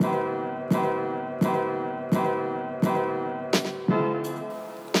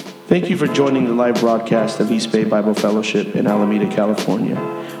Thank you for joining the live broadcast of East Bay Bible Fellowship in Alameda, California.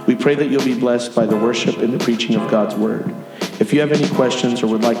 We pray that you'll be blessed by the worship and the preaching of God's Word. If you have any questions or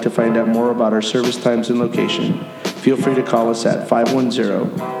would like to find out more about our service times and location, feel free to call us at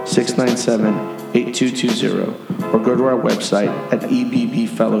 510-697-8220 or go to our website at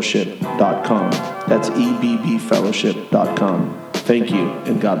ebbfellowship.com. That's ebbfellowship.com. Thank you,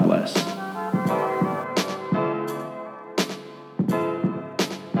 and God bless.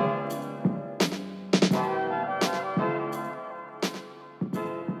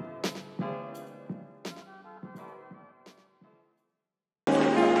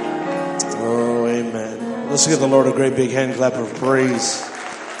 Oh, amen. Let's give the Lord a great big hand clap of praise.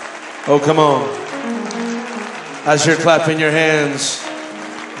 Oh, come on. As you're clapping your hands,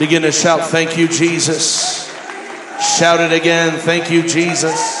 begin to shout, "Thank you, Jesus." Shout it again, "Thank you,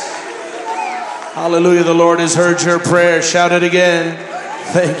 Jesus." Hallelujah, the Lord has heard your prayer. Shout it again,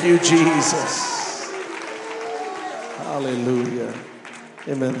 "Thank you, Jesus." Hallelujah.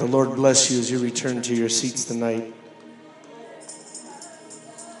 Amen. The Lord bless you as you return to your seats tonight.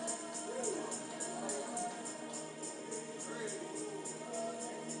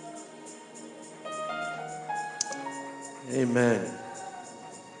 Amen.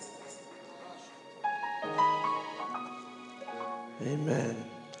 Amen.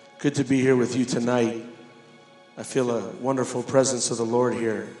 Good to be here with you tonight. I feel a wonderful presence of the Lord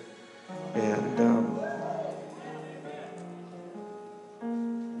here. And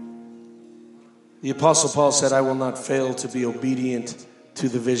the Apostle Paul said, "I will not fail to be obedient to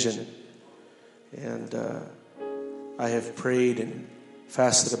the vision." And I have prayed and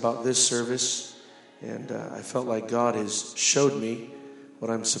fasted about this service. And I felt like God has showed me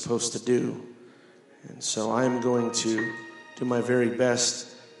what I'm supposed to do. And so I'm going to do my very best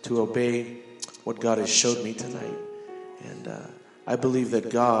to obey what God has showed me tonight. And I believe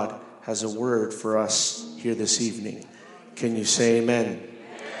that God has a word for us here this evening. Can you say amen?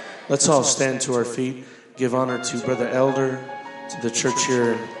 Let's all stand to our feet. Give honor to Brother Elder, to the church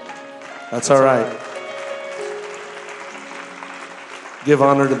here. That's all right. Give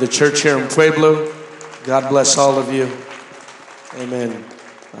honor to the church here in Pueblo. God bless all of you. Amen.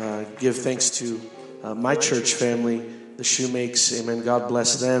 Give thanks to my church family, the Shoemakes. Amen. God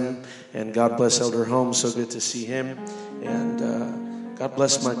bless them. And God bless Elder Holmes. So good to see him. And God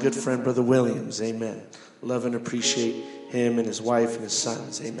bless my good friend, Brother Williams. Amen. Love and appreciate him and his wife and his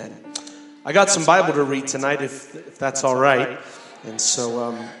sons. Amen. I got some Bible to read tonight, if that's all right. And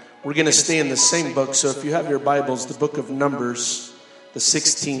so we're going to stay in the same book. So if you have your Bibles, the book of Numbers, the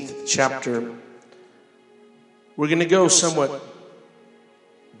 16th chapter. We're going to go somewhat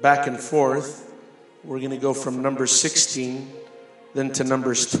back and forth. We're going to go from Numbers 16, then to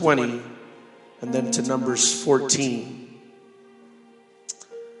Numbers 20, and then to Numbers 14.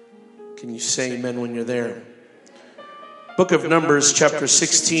 Can you say amen when you're there? Book of Numbers, chapter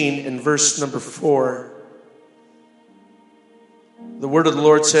 16, and verse number 4. The word of the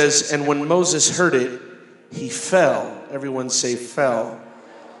Lord says, "And when Moses heard it, he fell." Everyone say fell.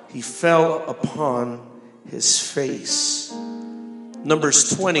 He fell upon his face.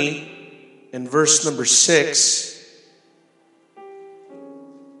 Numbers 20 and verse number 6.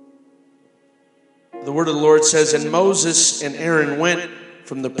 The word of the Lord says, "And Moses and Aaron went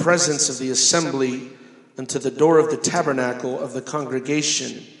from the presence of the assembly unto the door of the tabernacle of the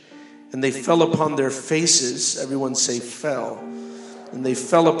congregation, and they fell upon their faces." Everyone say fell. "And they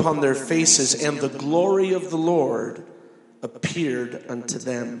fell upon their faces, and the glory of the Lord appeared unto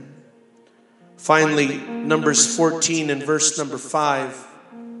them." Finally, Numbers 14 and verse number 5.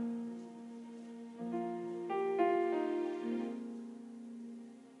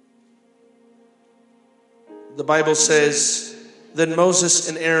 The Bible says, "Then Moses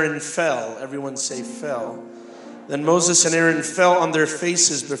and Aaron fell." Everyone say fell. "Then Moses and Aaron fell on their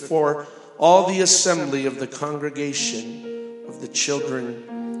faces before all the assembly of the congregation of the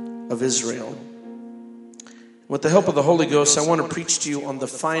children of Israel." With the help of the Holy Ghost, I want to preach to you on the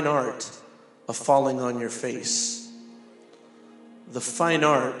fine art of falling on your face. The fine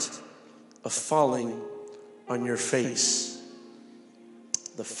art of falling on your face.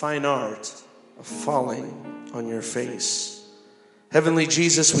 The fine art of falling on your face. Heavenly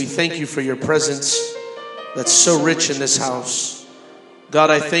Jesus, we thank you for your presence that's so rich in this house. God,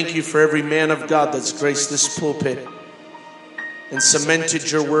 I thank you for every man of God that's graced this pulpit and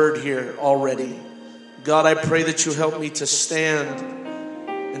cemented your word here already. God, I pray that you help me to stand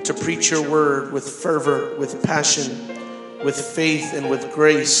and to preach your word with fervor, with passion, with faith, and with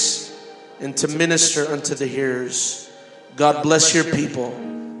grace, and to minister unto the hearers. God, bless your people.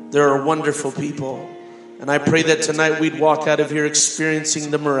 There are wonderful people. And I pray that tonight we'd walk out of here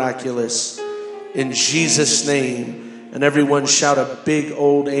experiencing the miraculous. In Jesus' name. And everyone shout a big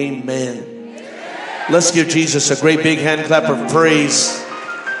old amen. Let's give Jesus a great big hand clap of praise.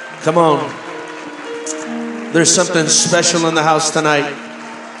 Come on. There's something special in the house tonight.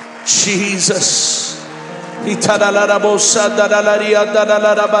 Jesus.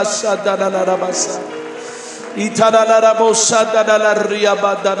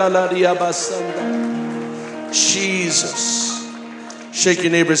 Jesus. Shake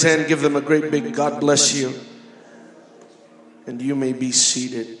your neighbor's hand. Give them a great big God bless you. And you may be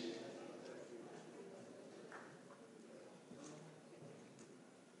seated.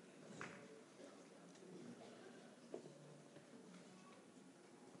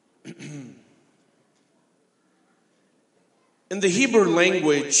 In the Hebrew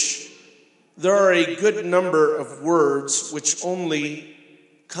language, there are a good number of words which only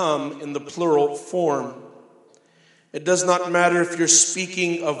come in the plural form. It does not matter if you're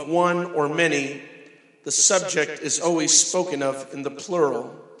speaking of one or many, the subject is always spoken of in the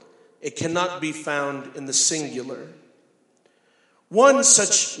plural. It cannot be found in the singular. One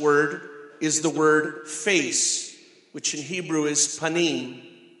such word is the word face, which in Hebrew is panim.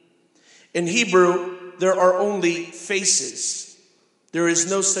 In Hebrew, there are only faces. There is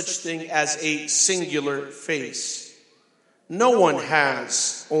no such thing as a singular face. No one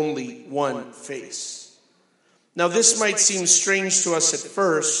has only one face. Now, this might seem strange to us at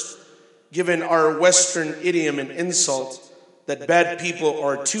first, given our Western idiom and insult that bad people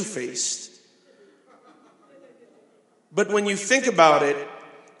are two-faced. But when you think about it,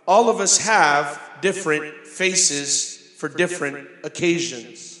 all of us have different faces for different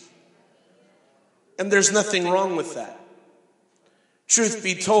occasions. And there's nothing wrong with that. Truth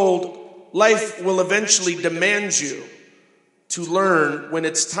be told, life will eventually demand you to learn when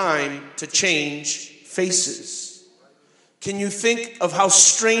it's time to change faces. Can you think of how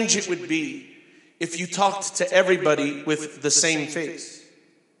strange it would be if you talked to everybody with the same face?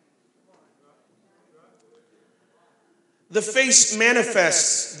 The face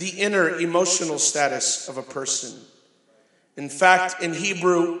manifests the inner emotional status of a person. In fact, in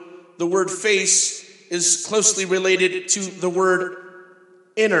Hebrew, the word face is closely related to the word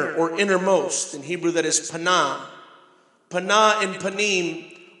inner or innermost. In Hebrew, that is panah. Panah and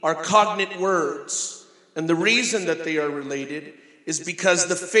panim are cognate words. And the reason that they are related is because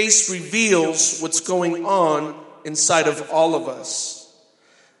the face reveals what's going on inside of all of us.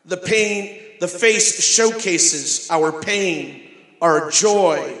 The face showcases our pain, our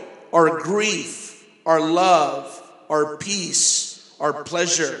joy, our grief, our love, our peace, our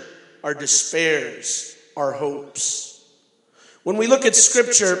pleasure, our despairs, our hopes. When we look at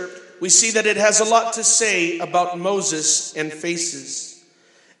Scripture, we see that it has a lot to say about Moses and faces.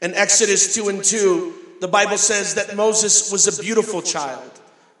 In Exodus 2:2, the Bible says that Moses was a beautiful child.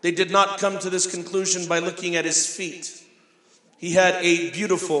 They did not come to this conclusion by looking at his feet. He had a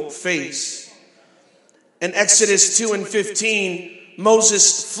beautiful face. In Exodus 2:15,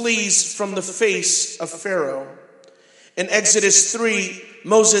 Moses flees from the face of Pharaoh. In Exodus 3,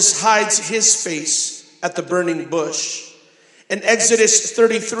 Moses hides his face at the burning bush. In Exodus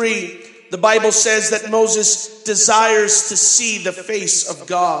 33, the Bible says that Moses desires to see the face of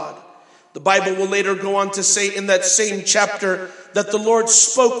God. The Bible will later go on to say in that same chapter that the Lord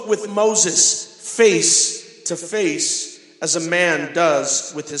spoke with Moses face to face as a man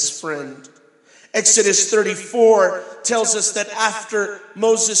does with his friend. Exodus 34 tells us that after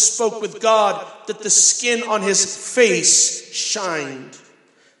Moses spoke with God, that the skin on his face shined.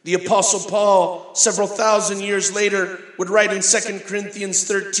 The Apostle Paul, several thousand years later, would write in 2 Corinthians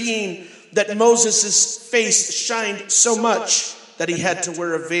 13 that Moses' face shined so much that he had to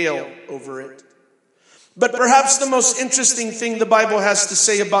wear a veil over it. But perhaps the most interesting thing the Bible has to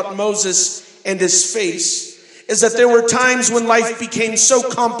say about Moses and his face is that there were times when life became so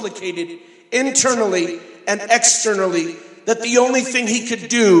complicated internally and externally that the only thing he could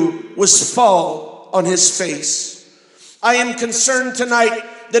do was fall on his face. I am concerned tonight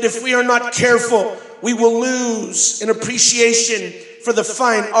that if we are not careful, we will lose an appreciation for the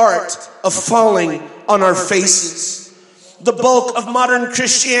fine art of falling on our faces. The bulk of modern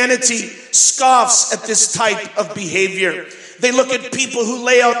Christianity scoffs at this type of behavior. They look at people who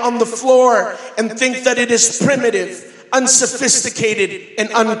lay out on the floor and think that it is primitive, unsophisticated,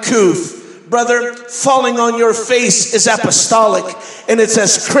 and uncouth. Brother, falling on your face is apostolic, and it's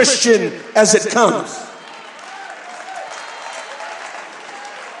as Christian as it comes.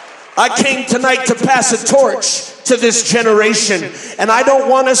 I came tonight to pass a torch to this generation. And I don't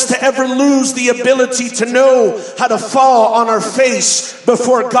want us to ever lose the ability to know how to fall on our face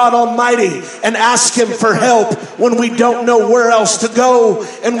before God Almighty and ask Him for help when we don't know where else to go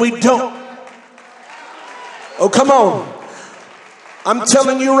and we don't. Oh, come on. I'm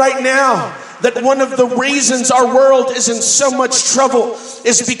telling you right now that one of the reasons our world is in so much trouble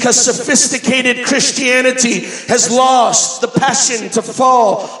is because sophisticated Christianity has lost the passion to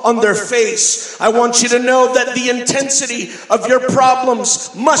fall on their face. I want you to know that the intensity of your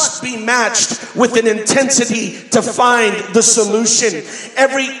problems must be matched with an intensity to find the solution.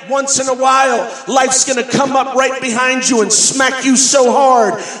 Every once in a while, life's going to come up right behind you and smack you so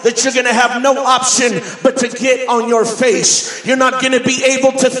hard that you're going to have no option but to get on your face. You're not going to be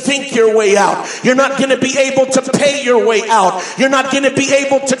able to think your way out. You're not going to be able to pay your way out. You're not going to be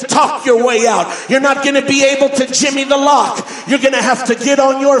able to talk your way out. You're not going to be able to jimmy the lock. You're going to have to get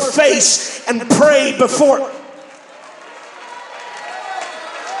on your face and pray before.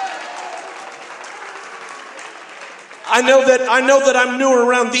 I know that I'm new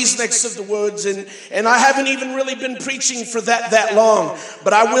around these necks of the woods, and I haven't even really been preaching for that long.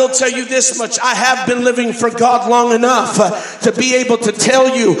 But I will tell you this much: I have been living for God long enough to be able to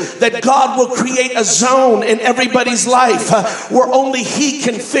tell you that God will create a zone in everybody's life where only He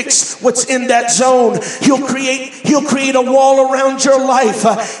can fix what's in that zone. He'll create a wall around your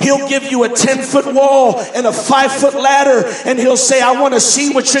life. He'll give you a 10-foot wall and a 5-foot ladder, and He'll say, I want to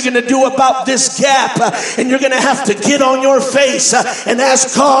see what you're going to do about this gap. And you're going to have to get on your face and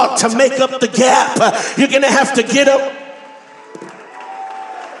ask God to make up the gap. You're going to have to get up.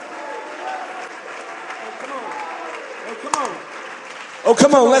 Oh,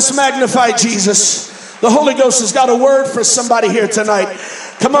 come on. Let's magnify Jesus. The Holy Ghost has got a word for somebody here tonight.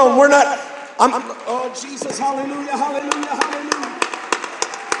 Come on. Oh, Jesus. Hallelujah. Hallelujah. Hallelujah.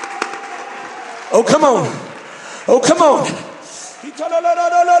 Oh, come on. Oh, come on.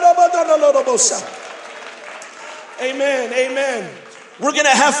 Amen, amen. We're going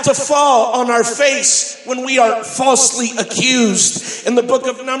to have to fall on our face when we are falsely accused. In the book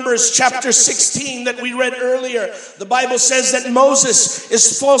of Numbers, chapter 16 that we read earlier, the Bible says that Moses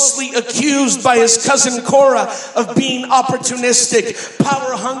is falsely accused by his cousin Korah of being opportunistic,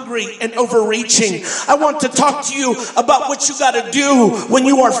 power hungry, and overreaching. I want to talk to you about what you got to do when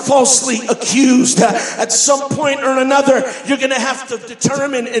you are falsely accused. At some point or another, you're going to have to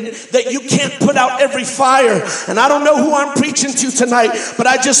determine that you can't put out every fire. And I don't know who I'm preaching to tonight, but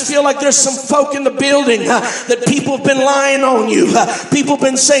I just feel like there's some folk in the building that people have been lying on you. People have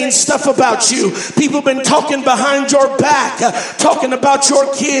been saying stuff about you. People have been talking behind your back, talking about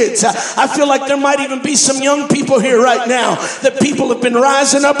your kids. I feel like there might even be some young people here right now that people have been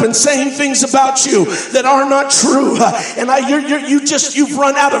rising up and saying things about you that are not true. And you've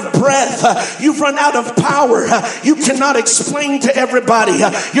run out of breath. You've run out of power. You cannot explain to everybody.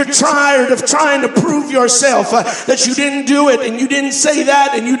 You're tired of trying to prove yourself that you didn't do it and you didn't say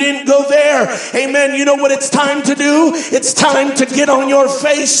that and you didn't go there. Amen. You know what it's time to do? It's time to get on your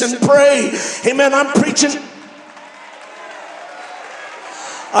face and pray. Amen. I'm preaching.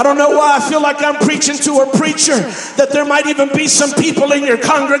 I don't know why I feel like I'm preaching to a preacher that there might even be some people in your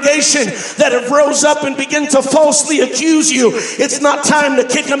congregation that have rose up and begin to falsely accuse you. It's not time to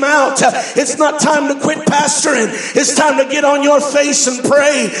kick them out. It's not time to quit pastoring. It's time to get on your face and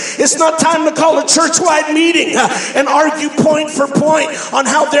pray. It's not time to call a church-wide meeting and argue point for point on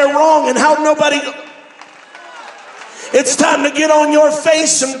how they're wrong and how nobody... It's time to get on your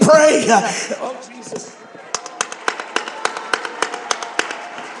face and pray. Oh, Jesus.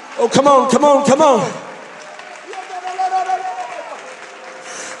 Oh, come on, come on, come on.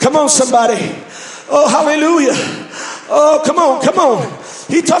 Come on, somebody. Oh, hallelujah. Oh, come on, come on.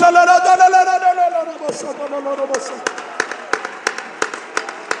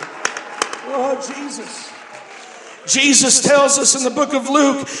 Oh, Jesus. Jesus tells us in the book of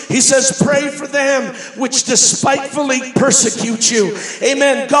Luke, he says, pray for them which despitefully persecute you.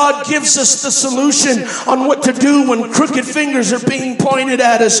 Amen. God gives us the solution on what to do when crooked fingers are being pointed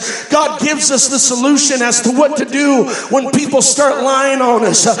at us. God gives us the solution as to what to do when people start lying on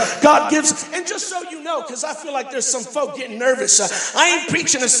us. God gives, and just so you know, because I feel like there's some folk getting nervous. I ain't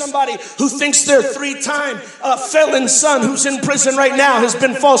preaching to somebody who thinks their 3-time felon son who's in prison right now has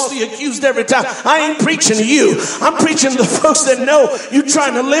been falsely accused every time. I ain't preaching to you. I'm preaching to the folks that know you're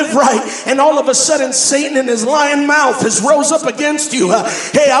trying to live right, and all of a sudden Satan in his lying mouth has rose up against you.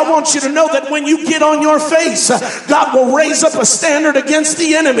 Hey, I want you to know that when you get on your face, God will raise up a standard against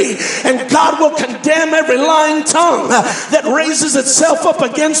the enemy, and God will condemn every lying tongue that raises itself up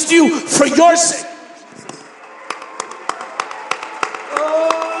against you for your sake.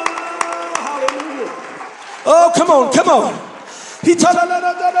 Oh, Oh, come on, come on.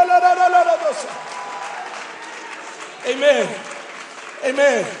 Amen.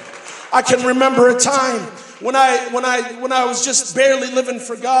 Amen. I can remember a time when I was just barely living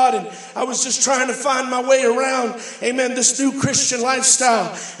for God, and I was just trying to find my way around, amen, this new Christian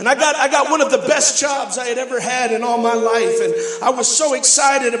lifestyle. And I got one of the best jobs I had ever had in all my life. And I was so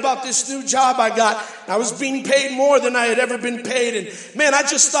excited about this new job I got. I was being paid more than I had ever been paid. And man, I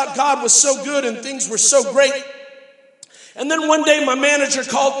just thought God was so good and things were so great. And then one day my manager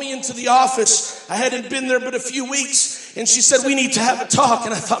called me into the office. I hadn't been there but a few weeks. And she said, we need to have a talk.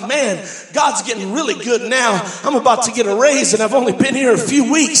 And I thought, man, God's getting really good now. I'm about to get a raise and I've only been here a few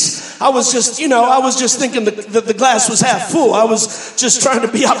weeks. I was just thinking that the glass was half full. I was just trying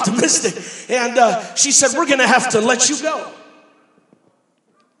to be optimistic. And she said, we're going to have to let you go.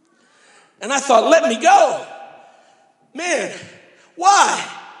 And I thought, let me go? Man, why?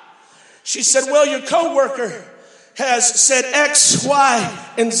 She said, well, your coworker has said X, Y,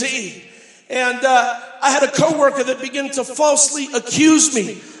 and Z. And I had a coworker that began to falsely accuse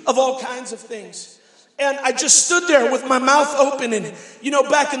me of all kinds of things. And I just stood there with my mouth open. And,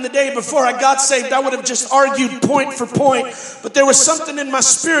 back in the day before I got saved, I would have just argued point for point. But there was something in my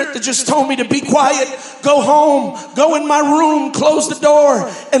spirit that just told me to be quiet, go home, go in my room, close the door,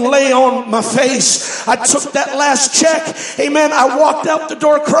 and lay on my face. I took that last check. Amen. I walked out the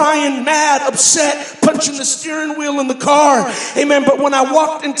door crying, mad, upset, punching the steering wheel in the car. Amen. But when I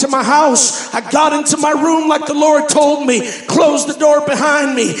walked into my house, I got into my room like the Lord told me, closed the door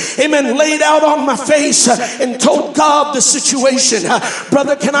behind me. Amen. Laid out on my face and told God the situation.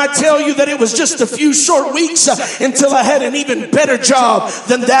 Brother, can I tell you that it was just a few short weeks until I had an even better job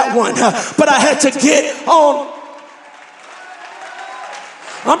than that one. But I had to get on.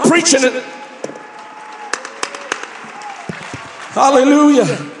 I'm preaching it. Hallelujah.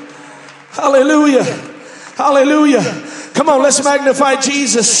 Hallelujah. Hallelujah. Come on, let's magnify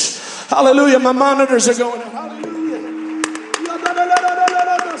Jesus. Hallelujah. My monitors are going up. Hallelujah.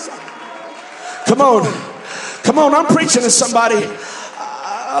 Come on. Come on, I'm preaching to somebody.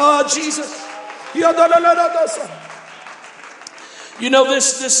 Oh, Jesus.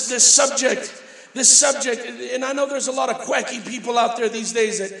 This subject, and I know there's a lot of quacky people out there these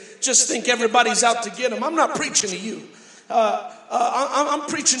days that just think everybody's out to get them. I'm not preaching to you. I'm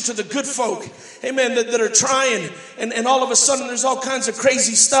preaching to the good folk, amen, that are trying, and all of a sudden there's all kinds of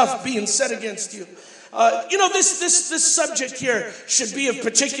crazy stuff being said against you. This subject here should be of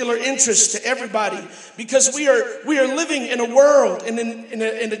particular interest to everybody, because we are living in a world and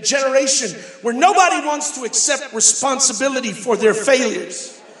in a generation where nobody wants to accept responsibility for their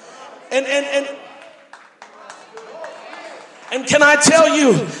failures. And can I tell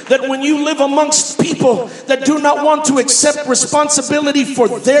you that when you live amongst people that do not want to accept responsibility for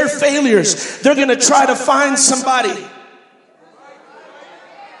their failures, they're going to try to find somebody.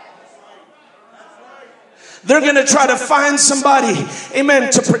 They're going to try to find somebody,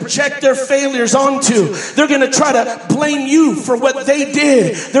 amen, to project their failures onto. They're going to try to blame you for what they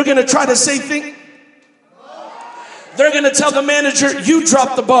did. They're going to try to say things. They're going to tell the manager, you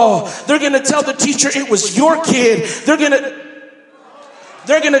dropped the ball. They're going to tell the teacher, it was your kid. They're going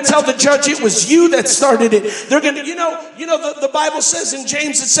to tell the judge it was you that started it. They're going to, the Bible says in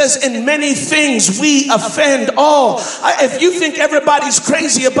James, it says, in many things we offend all. If you think everybody's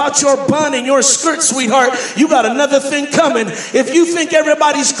crazy about your bun and your skirt, sweetheart, you got another thing coming. If you think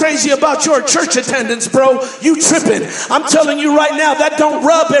everybody's crazy about your church attendance, bro, you tripping. I'm telling you right now, that don't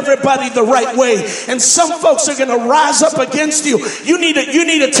rub everybody the right way. And some folks are going to rise up against you. You need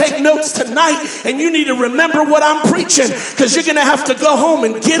to take notes tonight, and you need to remember what I'm preaching, because you're going to have to go home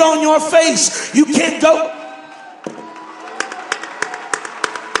and get on your face. You can't go.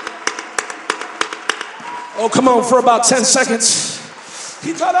 Oh, come on, for about 10 seconds.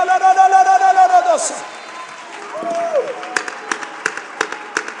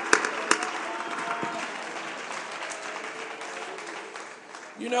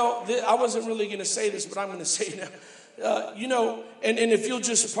 I wasn't really going to say this, but I'm going to say it now. And if you'll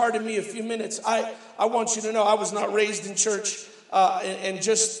just pardon me a few minutes, I want you to know I was not raised in church. And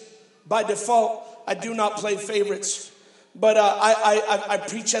just by default, I do not play favorites. But I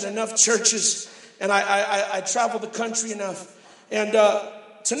preach at enough churches, and I travel the country enough, and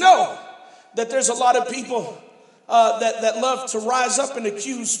to know that there's a lot of people that love to rise up and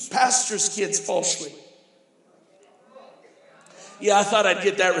accuse pastors' kids falsely. Yeah, I thought I'd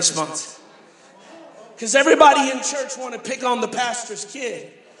get that response. Because everybody in church want to pick on the pastor's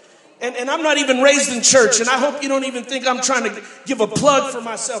kid. And I'm not even raised in church, and I hope you don't even think I'm trying to give a plug for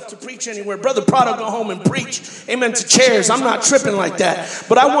myself to preach anywhere. Brother Prado, go home and preach, amen, to chairs. I'm not tripping like that.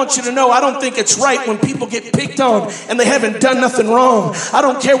 But I want you to know, I don't think it's right when people get picked on and they haven't done nothing wrong. I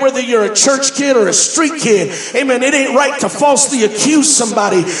don't care whether you're a church kid or a street kid. Amen. It ain't right to falsely accuse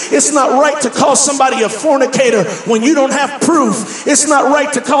somebody. It's not right to call somebody a fornicator when you don't have proof. It's not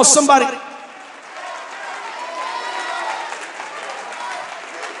right to call somebody...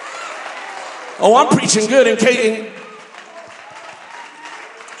 Oh, I'm preaching good in case.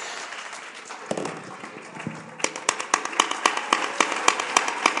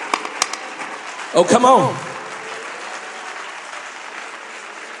 Oh, come on.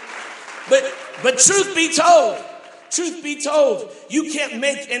 But truth be told, you can't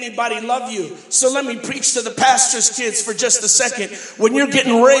make anybody love you. So let me preach to the pastor's kids for just a second. When you're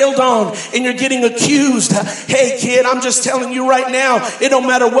getting railed on and you're getting accused, hey kid, I'm just telling you right now, it don't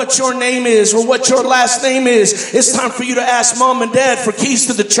matter what your name is or what your last name is. It's time for you to ask mom and dad for keys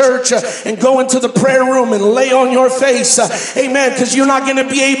to the church and go into the prayer room and lay on your face. Amen. Because you're not going to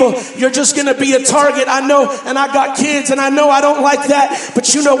be able, you're just going to be a target. I know, and I got kids, and I know I don't like that.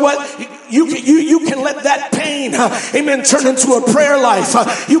 But you know what? You can let that pain, amen, turn into a prayer life.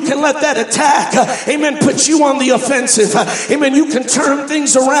 You can let that attack, amen, put you on the offensive. Amen. You can turn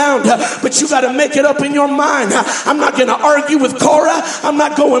things around, but you got to make it up in your mind. I'm not going to argue with Korah. I'm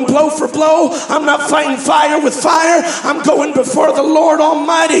not going blow for blow. I'm not fighting fire with fire. I'm going before the Lord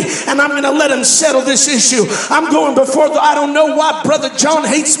Almighty, and I'm going to let him settle this issue. I'm going before I don't know why Brother John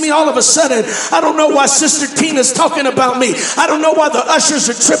hates me all of a sudden. I don't know why Sister Tina's talking about me. I don't know why the ushers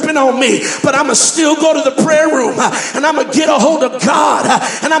are tripping on me. But I'm going to still go to the prayer room, and I'm going to get a hold of God,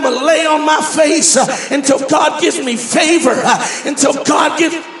 and I'm going to lay on my face until God gives me favor, until God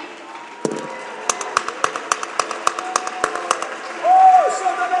gives...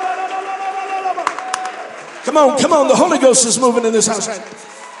 Come on, the Holy Ghost is moving in this house right now.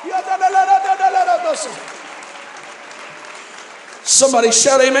 Somebody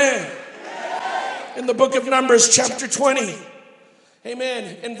shout amen. In the book of Numbers, chapter 20.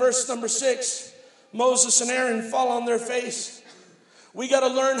 Amen. In verse number 6, Moses and Aaron fall on their face. We got to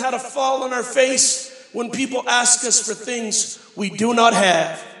learn how to fall on our face when people ask us for things we do not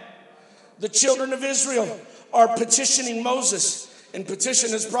have. The children of Israel are petitioning Moses, and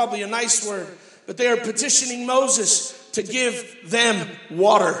petition is probably a nice word, but they are petitioning Moses to give them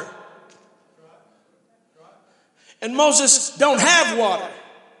water. And Moses don't have water.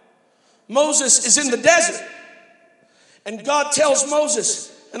 Moses is in the desert. And God tells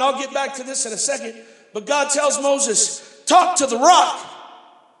Moses, and I'll get back to this in a second, but God tells Moses, talk to the rock.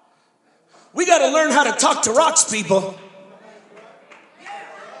 We got to learn how to talk to rocks, people.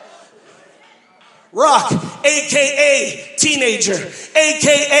 Rock, a.k.a. teenager,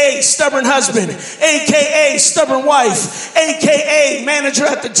 a.k.a. stubborn husband, a.k.a. stubborn wife, a.k.a. manager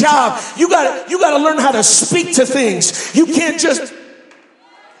at the job. You got to learn how to speak to things. You can't just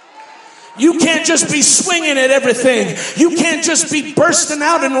be swinging at everything. You can't just be bursting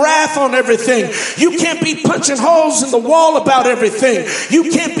out in wrath on everything. You can't be punching holes in the wall about everything. You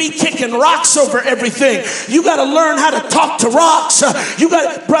can't be kicking rocks over everything. You got to learn how to talk to rocks.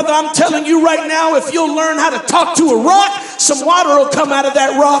 Brother, I'm telling you right now, if you'll learn how to talk to a rock, some water will come out of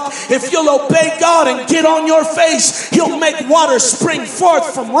that rock. If you'll obey God and get on your face, he'll make water spring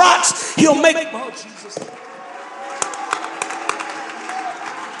forth from rocks. He'll make...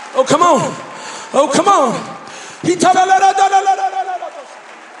 Oh, come on. Oh, come on.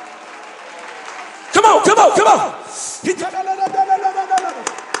 Come on.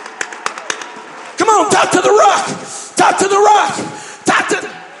 Come on, talk to the rock. Talk to the rock. Talk to...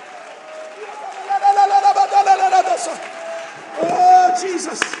 Oh,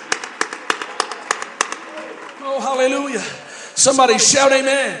 Jesus. Oh, hallelujah. Somebody shout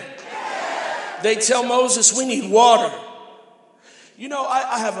amen. They tell Moses, we need water. You know,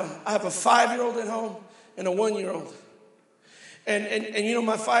 I have a 5-year-old at home and a 1-year-old. And you know,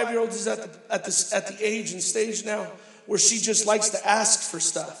 my 5-year-old is at the age and stage now where she just likes to ask for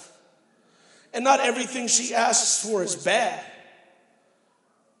stuff. And not everything she asks for is bad.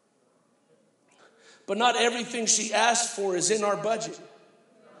 But not everything she asks for is in our budget.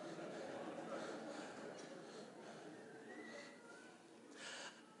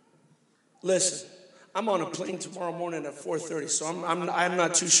 Listen. I'm on a plane tomorrow morning at 4:30, so I'm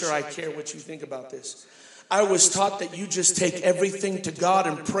not too sure I care what you think about this. I was taught that you just take everything to God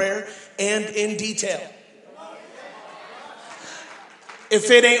in prayer and in detail. If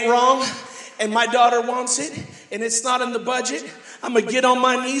it ain't wrong and my daughter wants it and it's not in the budget, I'm going to get on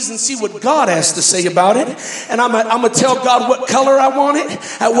my knees and see what God has to say about it. And I'm going to tell God what color I want it,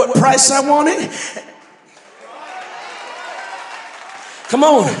 at what price I want it. Come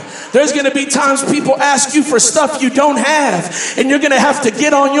on. There's going to be times people ask you for stuff you don't have, and you're going to have to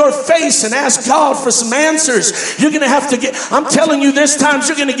get on your face and ask God for some answers. You're going to have to I'm telling you, there's times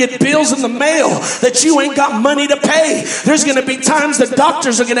you're going to get bills in the mail that you ain't got money to pay. There's going to be times the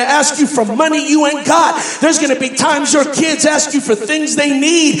doctors are going to ask you for money you ain't got. There's going to be times your kids ask you for things they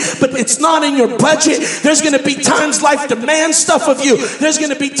need, but it's not in your budget. There's going to be times life demands stuff of you. There's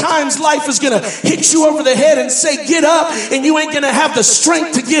going to be times life is going to hit you over the head and say, get up, and you ain't going to have the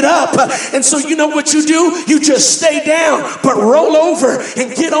strength to get up. And so you know what you do? You just stay down, but roll over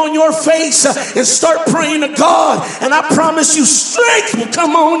and get on your face and start praying to God. And I promise you, strength will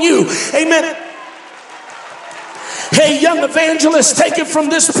come on you. Amen. Hey, young evangelists, take it from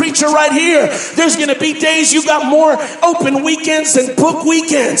this preacher right here. There's going to be days you got more open weekends than book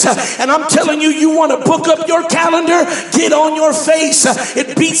weekends. And I'm telling you, you want to book up your calendar, get on your face.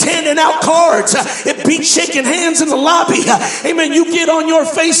 It beats handing out cards. It beats shaking hands in the lobby. Amen. You get on your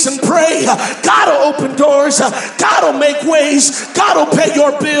face and pray. God will open doors. God will make ways. God will pay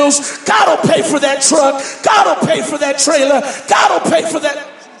your bills. God will pay for that truck. God will pay for that trailer. God will pay for that.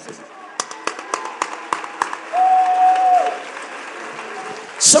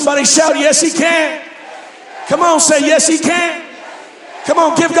 Somebody shout, yes, he can. Come on, say, yes, he can. Come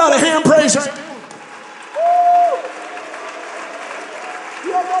on, give God a hand praise.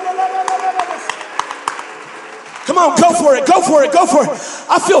 Come on, go for it, go for it, go for it.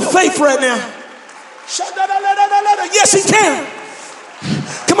 I feel faith right now. Yes, he can.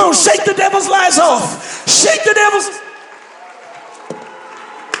 Come on, shake the devil's lies off. Shake the devil's.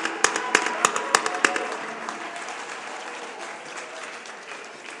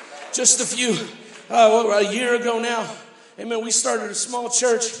 Just a year ago now, amen, we started a small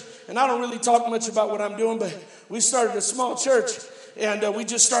church, and I don't really talk much about what I'm doing, but we started a small church, and we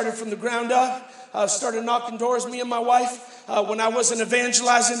just started from the ground up, started knocking doors, me and my wife. When I wasn't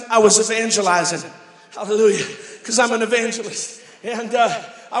evangelizing, I was evangelizing. Hallelujah, because I'm an evangelist. And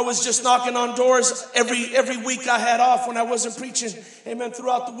I was just knocking on doors every week I had off when I wasn't preaching. Amen.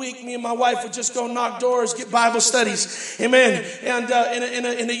 Throughout the week, me and my wife would just go knock doors, get Bible studies. Amen. And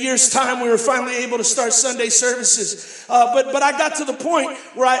in a year's time, we were finally able to start Sunday services. But I got to the point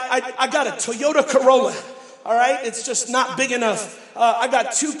where I got a Toyota Corolla. All right. It's just not big enough. I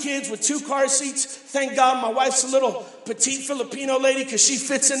got 2 kids with 2 car seats. Thank God my wife's a little petite Filipino lady because she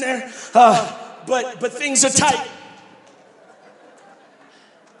fits in there. But things are tight.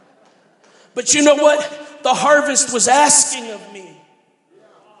 But you know what? The harvest was asking of me.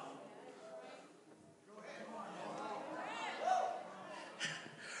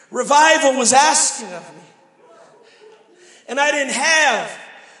 Revival was asking of me. And I didn't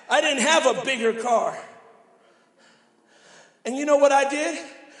have a bigger car. And you know what I did?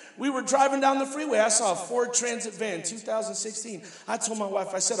 We were driving down the freeway. I saw a Ford Transit van, 2016. I told my wife,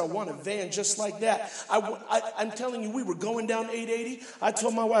 I said, I want a van just like that. I'm telling you, we were going down 880. I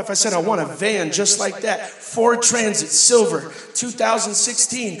told my wife, I said, I want a van just like that. Ford Transit, silver,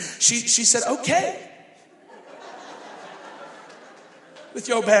 2016. She said, okay. With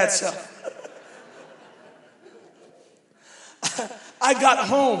your bad self. I got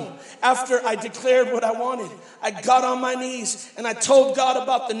home after I declared what I wanted. I got on my knees and I told God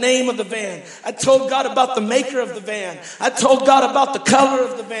about the name of the van. I told God about the maker of the van. I told God about the color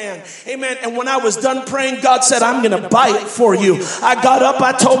of the van. Amen. And when I was done praying, God said, I'm going to buy it for you. I got up.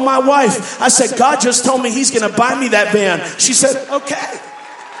 I told my wife, I said, God just told me he's going to buy me that van. She said, okay.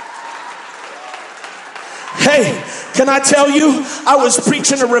 Hey, can I tell you, I was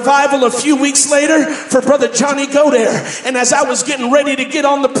preaching a revival a few weeks later for Brother Johnny Godare. And as I was getting ready to get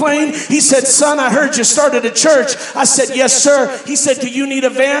on the plane, he said, son, I heard you started a church. I said, yes, sir. He said, do you need a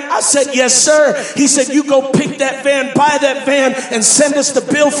van? I said, yes, sir. He said, you go pick that van, buy that van, and send us the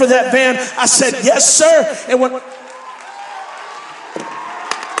bill for that van. I said, yes, sir. And when...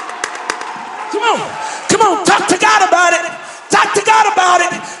 Come on, talk to God about it. Talk to God about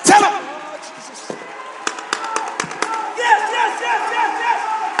it. Tell him.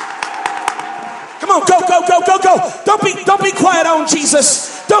 Come on, go. Don't be quiet on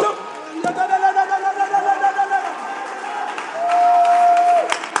Jesus. Don't.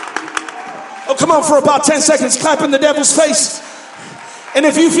 Oh, come on, for about 10 seconds, clap in the devil's face. And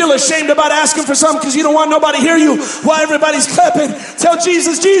if you feel ashamed about asking for something because you don't want nobody to hear you while everybody's clapping, tell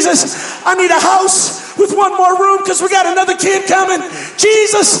Jesus, I need a house with one more room because we got another kid coming.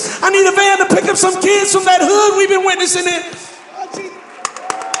 Jesus, I need a van to pick up some kids from that hood we've been witnessing in.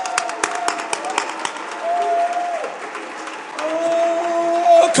 Oh,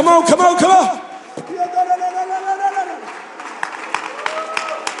 Come on, come on, come on.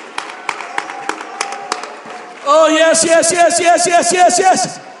 Oh, yes, yes, yes, yes, yes, yes,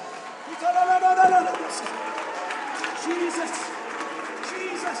 yes. Jesus,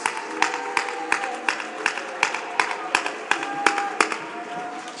 Jesus.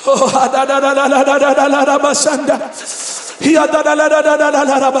 Oh, da da da da da da da da da basanda. Here da da da da da da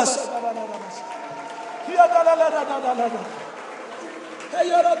da da bas. Here da da da da da da da. Hey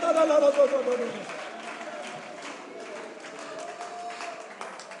da da da da da da.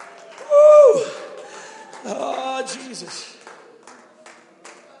 Woo! Oh, Jesus.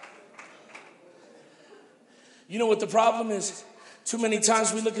 You know what the problem is? Too many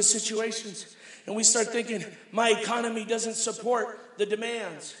times we look at situations and we start thinking, my economy doesn't support the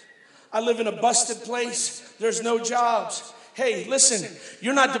demands. I live in a busted place. There's no jobs. Hey, listen,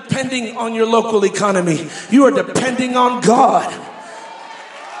 you're not depending on your local economy. You are depending on God.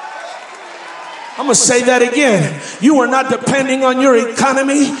 I'm going to say that again. You are not depending on your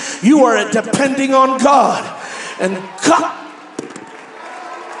economy. You are depending on God. And God.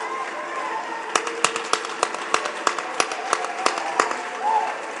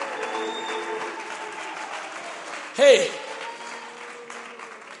 Hey,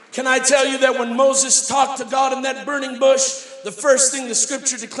 can I tell you that when Moses talked to God in that burning bush, the first thing the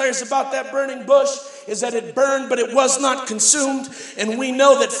scripture declares about that burning bush is that it burned, but it was not consumed. And we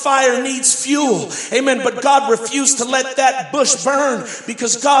know that fire needs fuel. Amen. But God refused to let that bush burn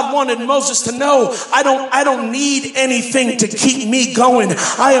because God wanted Moses to know, I don't need anything to keep me going.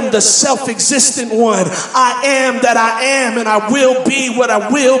 I am the self-existent one. I am that I am, and I will be what I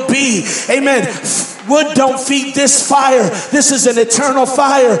will be. Amen. Wood don't feed this fire. This is an eternal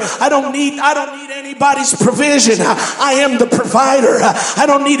fire. I don't need anybody's provision. I am the provider. I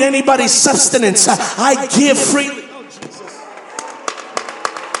don't need anybody's sustenance. I give freely. Oh, Jesus.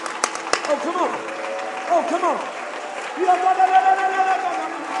 Oh, come on. Oh, come on.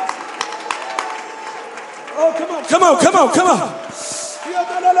 Oh, come on. Come on, come on, come on.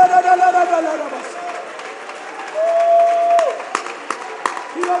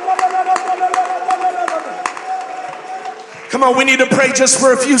 Come on, we need to pray just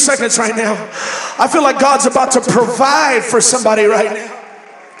for a few seconds right now. I feel like God's about to provide for somebody right now.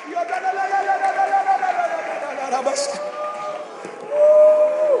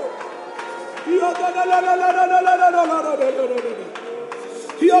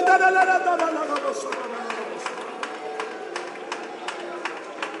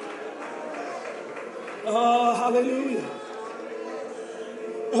 Oh, hallelujah.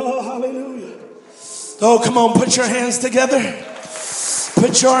 Oh, hallelujah. Oh, come on, put your hands together.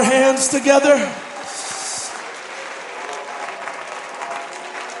 Put your hands together.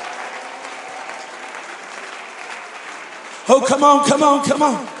 Oh, come on, come on, come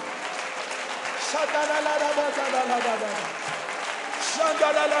on.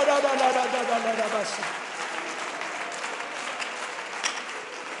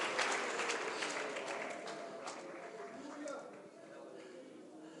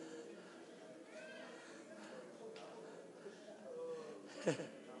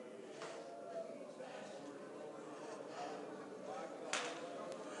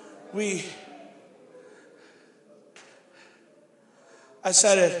 I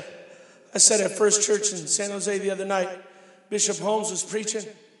sat at First Church in San Jose the other night. Bishop Holmes was preaching.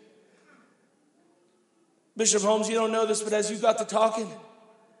 Bishop Holmes, you don't know this, but as you got to talking,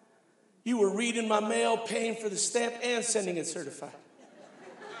 you were reading my mail, paying for the stamp, and sending it certified.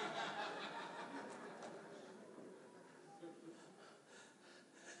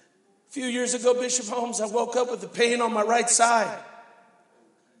 A few years ago, Bishop Holmes, I woke up with a pain on my right side.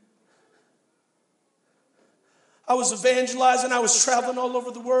 I was evangelizing. I was traveling all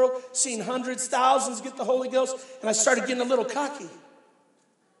over the world, seeing hundreds, thousands get the Holy Ghost, and I started getting a little cocky.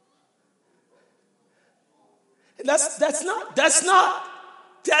 And that's not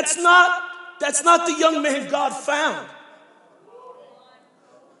the young man God found.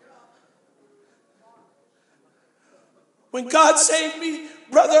 When God saved me,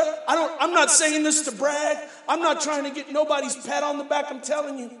 brother, I'm not saying this to brag. I'm not trying to get nobody's pat on the back. I'm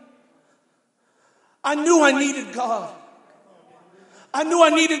telling you. I knew I needed God. I knew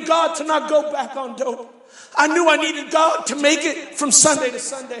I needed God to not go back on dope. I knew I needed God to make it from Sunday to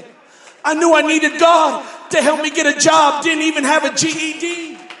Sunday. I knew I needed God to help me get a job. Didn't even have a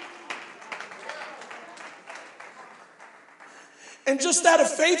GED. And just out of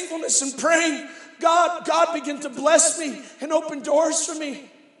faithfulness and praying, God began to bless me and open doors for me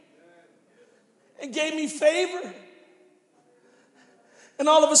and gave me favor. And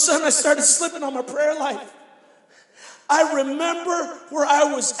all of a sudden, I started slipping on my prayer life. I remember where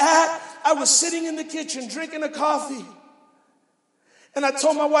I was at. I was sitting in the kitchen drinking a coffee. And I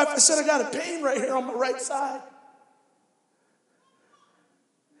told my wife, I said, I got a pain right here on my right side.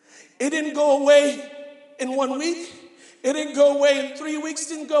 It didn't go away in 1 week. It didn't go away in 3 weeks.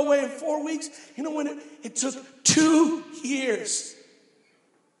 It didn't go away in 4 weeks. You know when it took 2 years.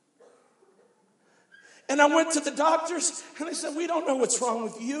 And I went to the doctors and they said, we don't know what's wrong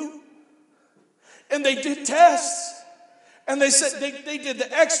with you. And they did tests. And they said they did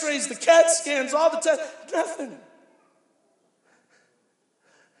the x-rays, the CAT scans, all the tests, nothing.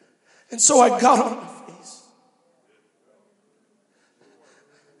 And so I got on my face.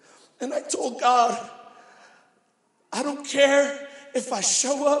 And I told God, I don't care if I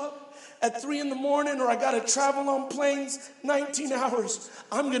show up at 3 a.m. or I got to travel on planes 19 hours.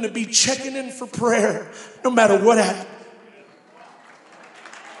 I'm going to be checking in for prayer no matter what happens.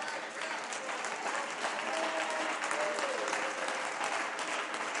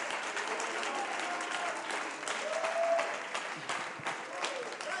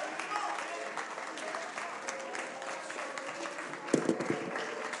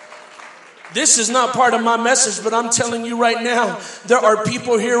 This is not part of my message, but I'm telling you right now, there are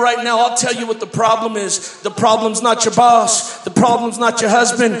people here right now. I'll tell you what the problem is. The problem's not your boss. The problem's not your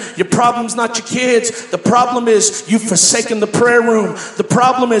husband. Your problem's not your kids. The problem is you've forsaken the prayer room. The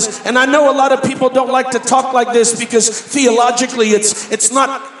problem is, and I know a lot of people don't like to talk like this because theologically it's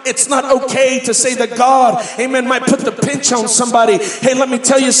not okay to say that God, amen, might put the pinch on somebody. Hey, let me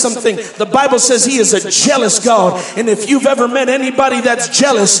tell you something. The Bible says he is a jealous God. And if you've ever met anybody that's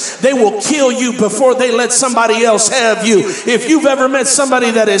jealous, they will kill you before they let somebody else have you. If you've ever met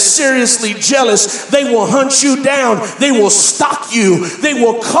somebody that is seriously jealous, they will hunt you down. They will stalk you. They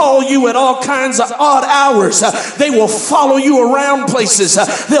will call you at all kinds of odd hours. They will follow you around places.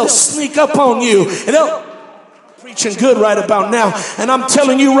 They'll sneak up on you. And they'll preaching good right about now. And I'm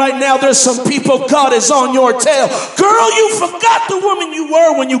telling you right now, there's some people, God is on your tail. Girl, you forgot the woman you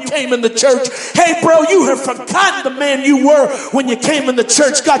were when you came in the church. Hey, bro, you have forgotten the man you were when you came in the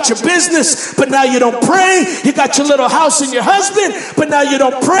church. Got your business, but now you don't pray. You got your little house and your husband, but now you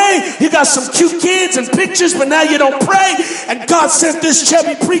don't pray. You got some cute kids and pictures, but now you don't pray. And God sent this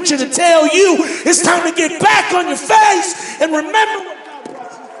chubby preacher to tell you it's time to get back on your face and remember what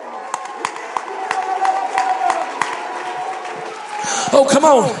oh, come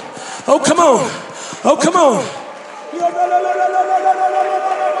on. Oh, come on. Oh, come on.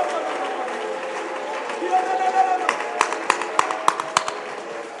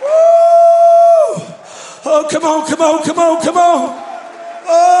 Woo! Oh, come on, come on, come on, come on.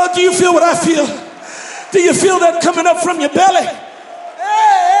 Oh, do you feel what I feel? Do you feel that coming up from your belly?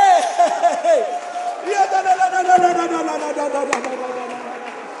 Hey, hey, hey.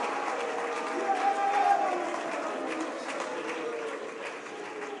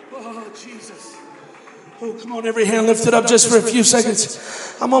 Oh, Jesus. Oh, come on, every hand lifted up just for a few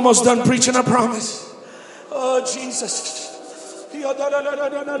seconds. I'm almost done preaching, I promise. Oh, Jesus.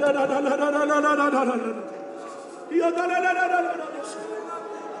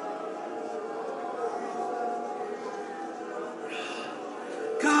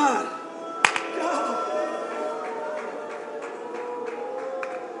 God.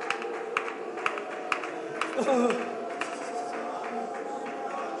 Oh.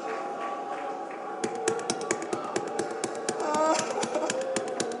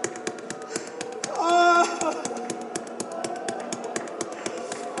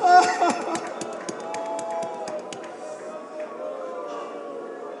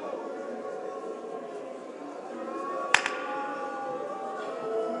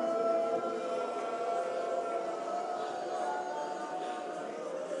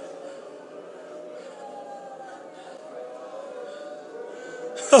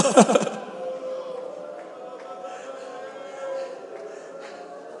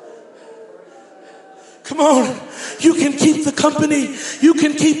 Come on. You can keep the company. You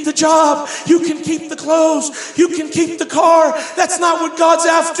can keep the job. You can keep the clothes. You can keep the car. That's not what God's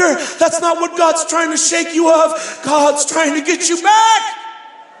after. That's not what God's trying to shake you of. God's trying to get you back.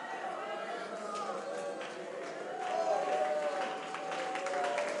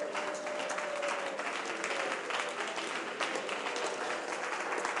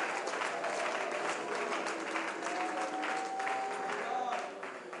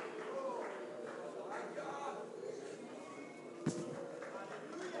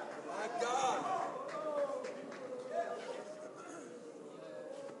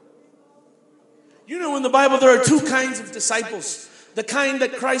 You know, in the Bible, there are two kinds of disciples. The kind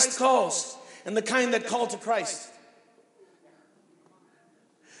that Christ calls and the kind that call to Christ.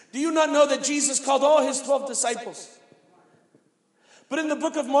 Do you not know that Jesus called all his 12 disciples? But in the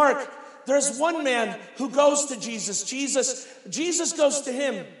book of Mark, there's one man who goes to Jesus. Jesus goes to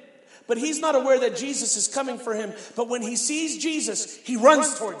him, but he's not aware that Jesus is coming for him. But when he sees Jesus, he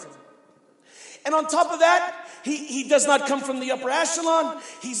runs towards him. And on top of that, he does not come from the upper echelon.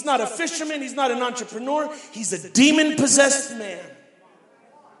 He's not a fisherman. He's not an entrepreneur. He's a demon-possessed man.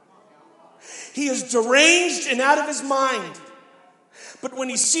 He is deranged and out of his mind. But when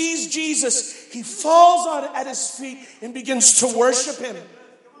he sees Jesus, he falls at his feet and begins to worship him.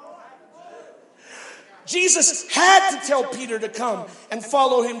 Jesus had to tell Peter to come and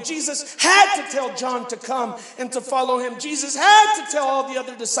follow him. Jesus had to tell John to come and to follow him. Jesus had to tell all the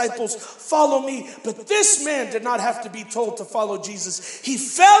other disciples, follow me. But this man did not have to be told to follow Jesus. He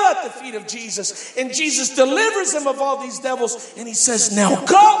fell at the feet of Jesus, and Jesus delivers him of all these devils, and he says, now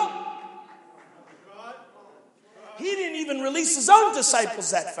go. He didn't even release his own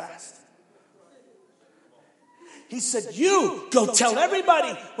disciples that fast. He said, you go tell everybody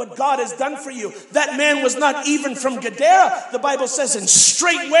what God has done for you. That man was not even from Gadara. The Bible says, and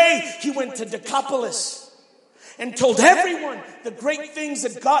straightway he went to Decapolis and told everyone the great things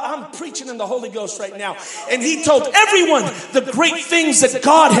that God, I'm preaching in the Holy Ghost right now. And he told everyone the great things that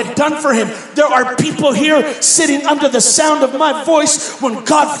God had done for him. There are people here sitting under the sound of my voice. When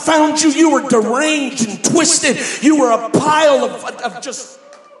God found you, you were deranged and twisted. You were a pile of just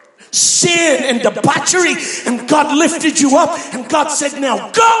sin and debauchery, and God lifted you up, and God said,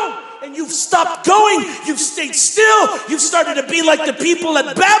 now go. And you've stopped going. You've stayed still. You've started to be like the people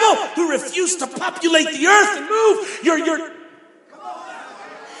at Babel who refused to populate the earth and move. You're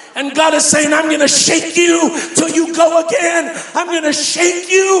and God is saying, I'm going to shake you till you go again. I'm going to shake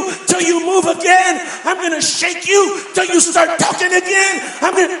you till you move again. I'm going to shake you till you start talking again.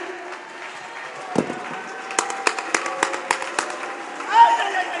 I'm going to...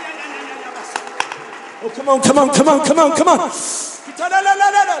 Oh, come on, come on, come on, come on, come on.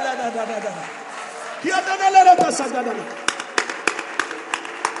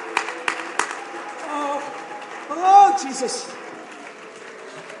 Oh, Jesus.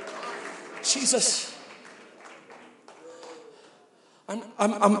 Jesus. I'm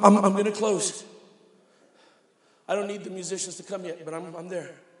going to close. I don't need the musicians to come yet, but I'm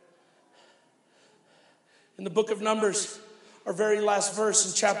there. In the book of Numbers, our very last verse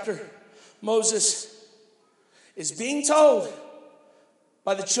in chapter, Moses is being told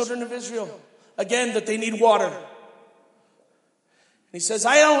by the children of Israel again that they need water. And he says,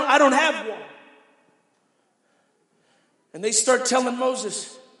 I don't have water. And they start telling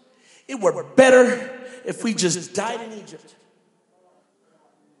Moses, it were better if we just died in Egypt.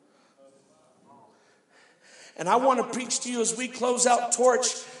 And I want to preach to you as we close out Torch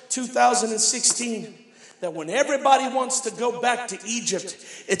 2016 that when everybody wants to go back to Egypt,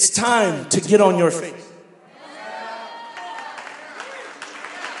 it's time to get on your face.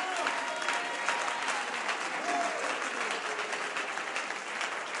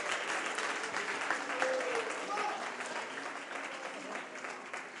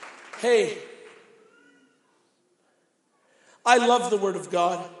 Hey, I love the Word of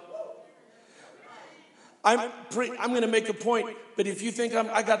God. I'm going to make a point, but if you think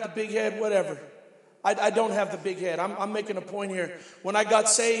I got the big head, whatever. I don't have the big head. I'm making a point here. When I got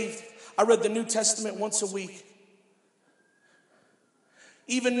saved, I read the New Testament once a week.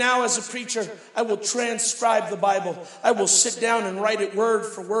 Even now as a preacher, I will transcribe the Bible. I will sit down and write it word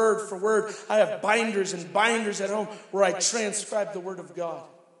for word for word. I have binders and binders at home where I transcribe the Word of God.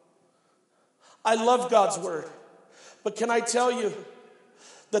 I love God's Word. But can I tell you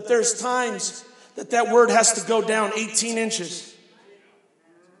that there's times that word has to go down 18 inches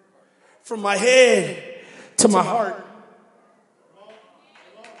from my head to my heart.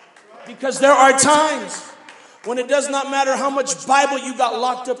 Because there are times when it does not matter how much Bible you got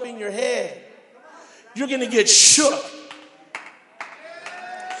locked up in your head, you're going to get shook.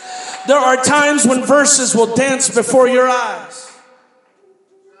 There are times when verses will dance before your eyes.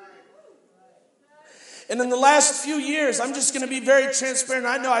 And in the last few years, I'm just going to be very transparent.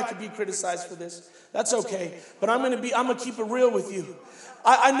 I know I could be criticized for this. That's okay. But I'm going to keep it real with you.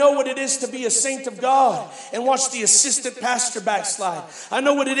 I know what it is to be a saint of God and watch the assistant pastor backslide. I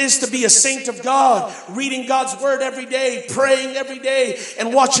know what it is to be a saint of God, reading God's Word every day, praying every day,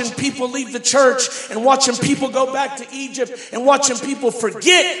 and watching people leave the church, and watching people go back to Egypt, and watching people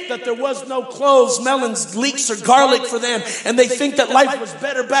forget that there was no cloves, melons, leeks, or garlic for them, and they think that life was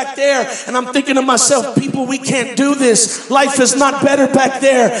better back there. And I'm thinking to myself, people, we can't do this. Life is not better back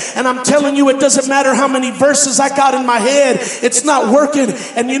there. And I'm telling you, it doesn't matter how many verses I got in my head. It's not working.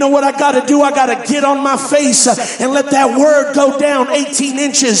 And you know what I got to do? I got to get on my face and let that word go down 18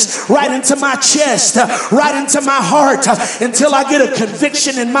 inches right into my chest, right into my heart, until I get a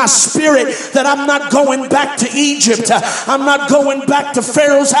conviction in my spirit that I'm not going back to Egypt. I'm not going back to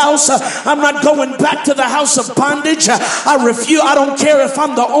Pharaoh's house. I'm not going back to the house of bondage. I refuse. I don't care if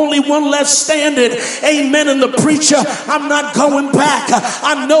I'm the only one left standing. Amen. And the preacher, I'm not going back.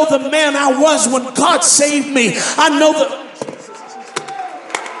 I know the man I was when God saved me. I know the...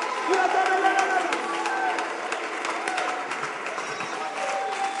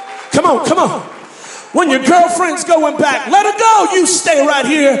 Come on. When your girlfriend's going back, let her go. You stay right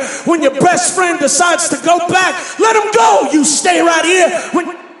here. When your best friend decides to go back, let him go. You stay right here.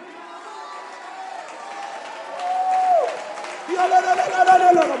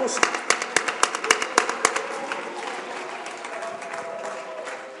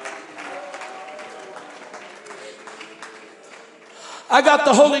 I got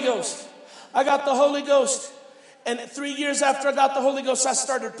the Holy Ghost. And 3 years after I got the Holy Ghost, I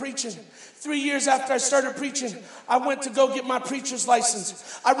started preaching. 3 years after I started preaching, I went to go get my preacher's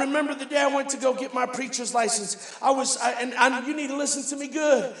license. I remember the day I went to go get my preacher's license. You need to listen to me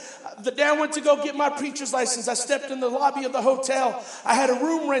good. The day I went to go get my preacher's license, I stepped in the lobby of the hotel. I had a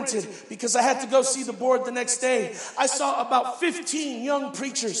room rented because I had to go see the board the next day. I saw about 15 young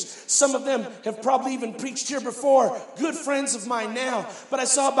preachers. Some of them have probably even preached here before, good friends of mine now. But I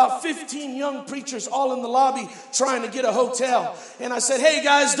saw about 15 young preachers all in the lobby trying to get a hotel. And I said, hey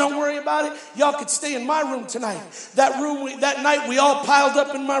guys, don't worry about it. Y'all could stay in my room tonight. That night we all piled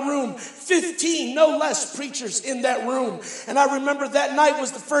up in my room. 15, no less, preachers in that room. And I remember that night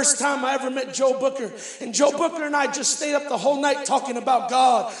was the first time I ever met Joe Booker. And Joe Booker and I just stayed up the whole night talking about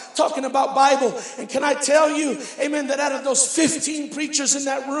God, talking about Bible. And can I tell you, amen, that out of those 15 preachers in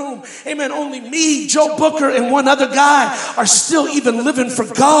that room, amen, only me, Joe Booker, and one other guy are still even living for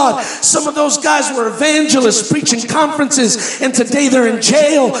God. Some of those guys were evangelists preaching conferences, and today they're in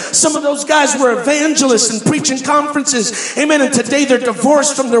jail. Some of those guys were evangelists and preaching conferences, amen, and today they're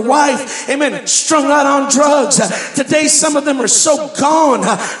divorced from their wife, amen, strung out on drugs. Today some of them are so gone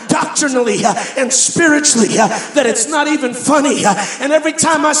doctrinally and spiritually that it's not even funny. And every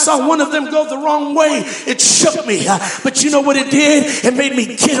time I saw one of them go the wrong way, it shook me. But you know what it did? It made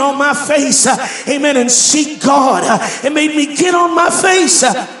me get on my face, amen, and seek God. It made me get on my face.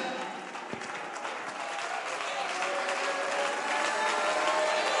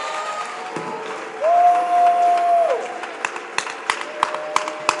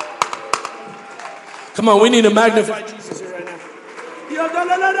 Come on, we need to magnify Jesus here right now.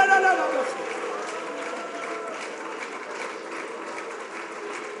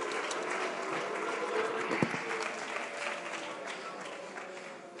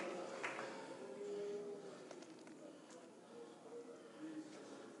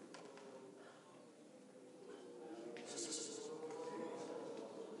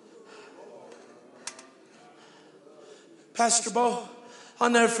 Pastor Bo, I'll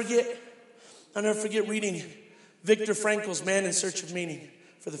never forget reading Viktor Frankl's Man in Search of Meaning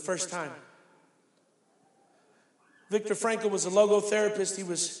for the first time. Viktor Frankl was a logotherapist. He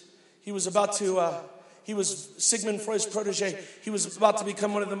was Sigmund Freud's protege. He was about to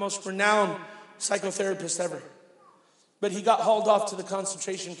become one of the most renowned psychotherapists ever. But he got hauled off to the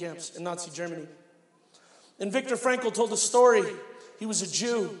concentration camps in Nazi Germany. And Viktor Frankl told a story. He was a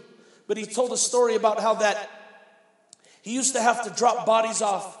Jew, but he told a story about how that he used to have to drop bodies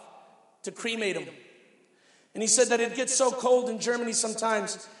off to cremate them. And he said that it gets so cold in Germany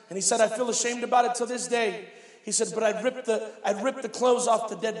sometimes. And he said, I feel ashamed about it till this day. He said, but I'd rip the clothes off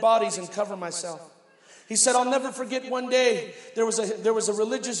the dead bodies and cover myself. He said, I'll never forget one day, there was a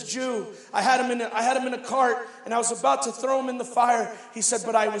religious Jew. I had him in a cart, and I was about to throw him in the fire. He said,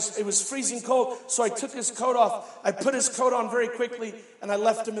 but it was freezing cold, so I took his coat off. I put his coat on very quickly, and I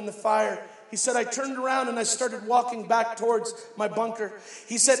left him in the fire. He said, I turned around and I started walking back towards my bunker.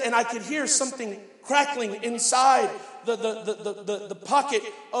 He said, and I could hear something crackling inside the pocket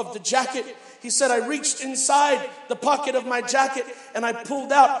of the jacket. He said, I reached inside the pocket of my jacket and I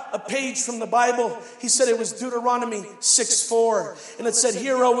pulled out a page from the Bible. He said it was Deuteronomy 6:4. And it said,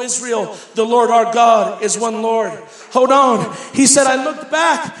 Hear, O Israel, the Lord our God is one Lord. Hold on. He said, I looked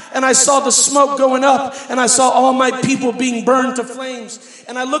back and I saw the smoke going up and I saw all my people being burned to flames.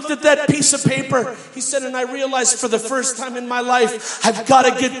 And I looked at that piece of paper. He said, and I realized for the first time in my life, I've got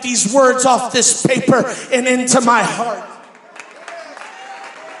to get these words off this paper and into my heart.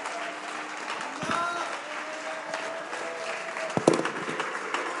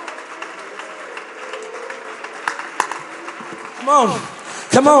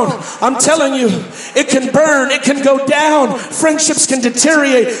 Come on, I'm telling you, it can burn, it can go down, friendships can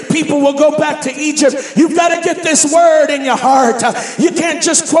deteriorate, people will go back to Egypt. You've got to get this word in your heart. You can't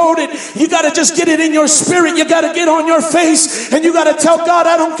just quote it, you got to just get it in your spirit. You got to get on your face and you got to tell God,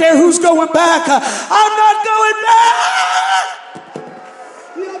 I don't care who's going back, I'm not going back.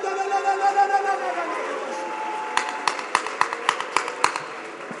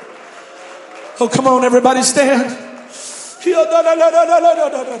 Oh, come on, everybody stand. You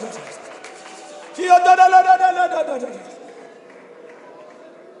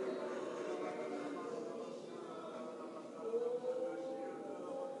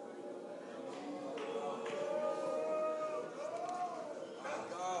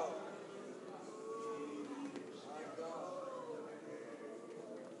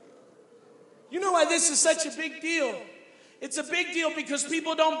know why this is such a big deal? It's a big deal because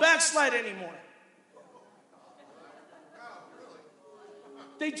people don't backslide anymore.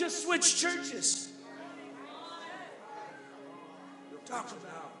 They just switch churches. Talk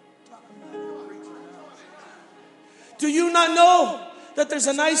about it. Do you not know that there's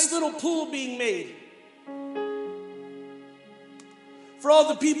a nice little pool being made for all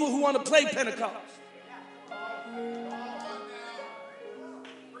the people who want to play Pentecost?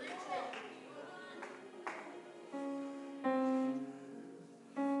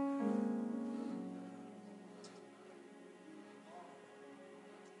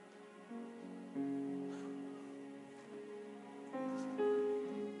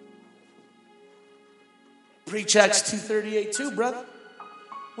 Preach Acts 2:38 too, brother.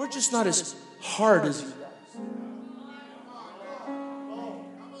 We're just not as hard as you guys.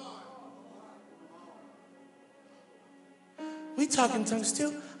 We talk in tongues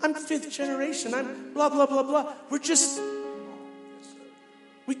too. I'm 5th generation. I'm blah, blah, blah, blah. We're just,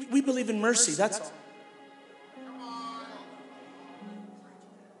 we believe in mercy, that's all.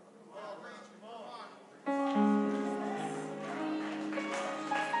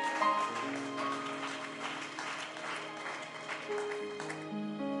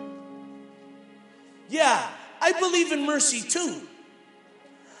 Yeah, I believe in mercy too.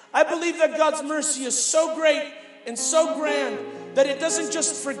 I believe that God's mercy is so great and so grand that it doesn't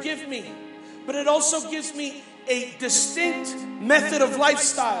just forgive me, but it also gives me a distinct method of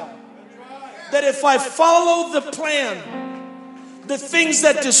lifestyle. That if I follow the plan, the things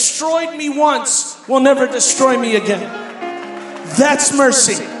that destroyed me once will never destroy me again. That's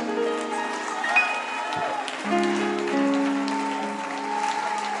mercy.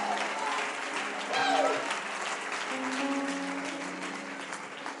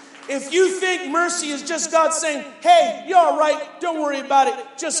 If you think mercy is just God saying, hey, you're all right, don't worry about it,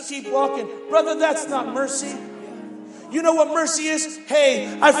 just keep walking. Brother, that's not mercy. You know what mercy is?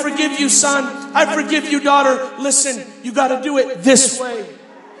 Hey, I forgive you, son. I forgive you, daughter. Listen, you got to do it this way.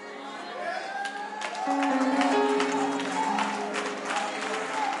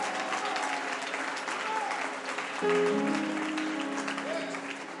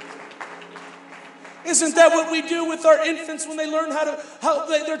 Isn't that what we do with our infants when they learn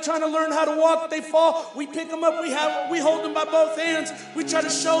they're trying to learn how to walk, they fall, we pick them up, we hold them by both hands, we try to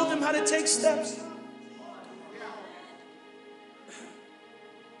show them how to take steps.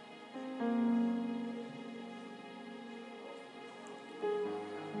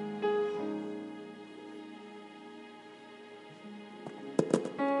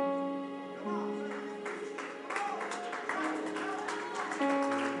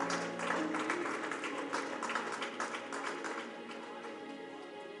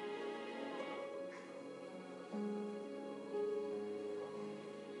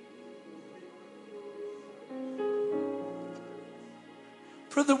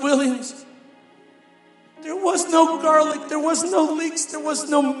 Brother Williams, there was no garlic, there was no leeks, there was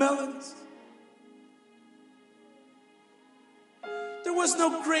no melons. There was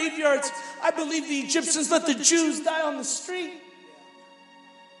no graveyards. I believe the Egyptians let the Jews die on the street.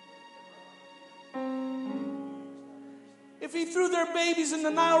 If he threw their babies in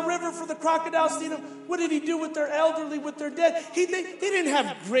the Nile River for the crocodiles to eat them, what did he do with their elderly, with their dead? They didn't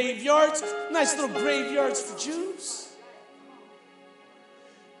have graveyards, nice little graveyards for Jews.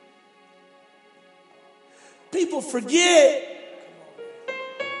 People forget.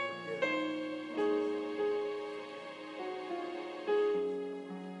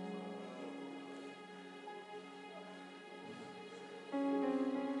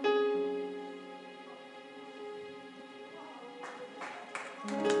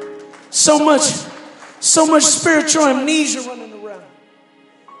 So much spiritual amnesia running around.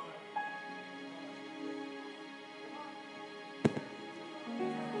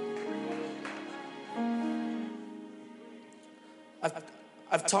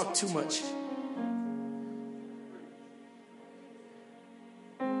 I've talked too much.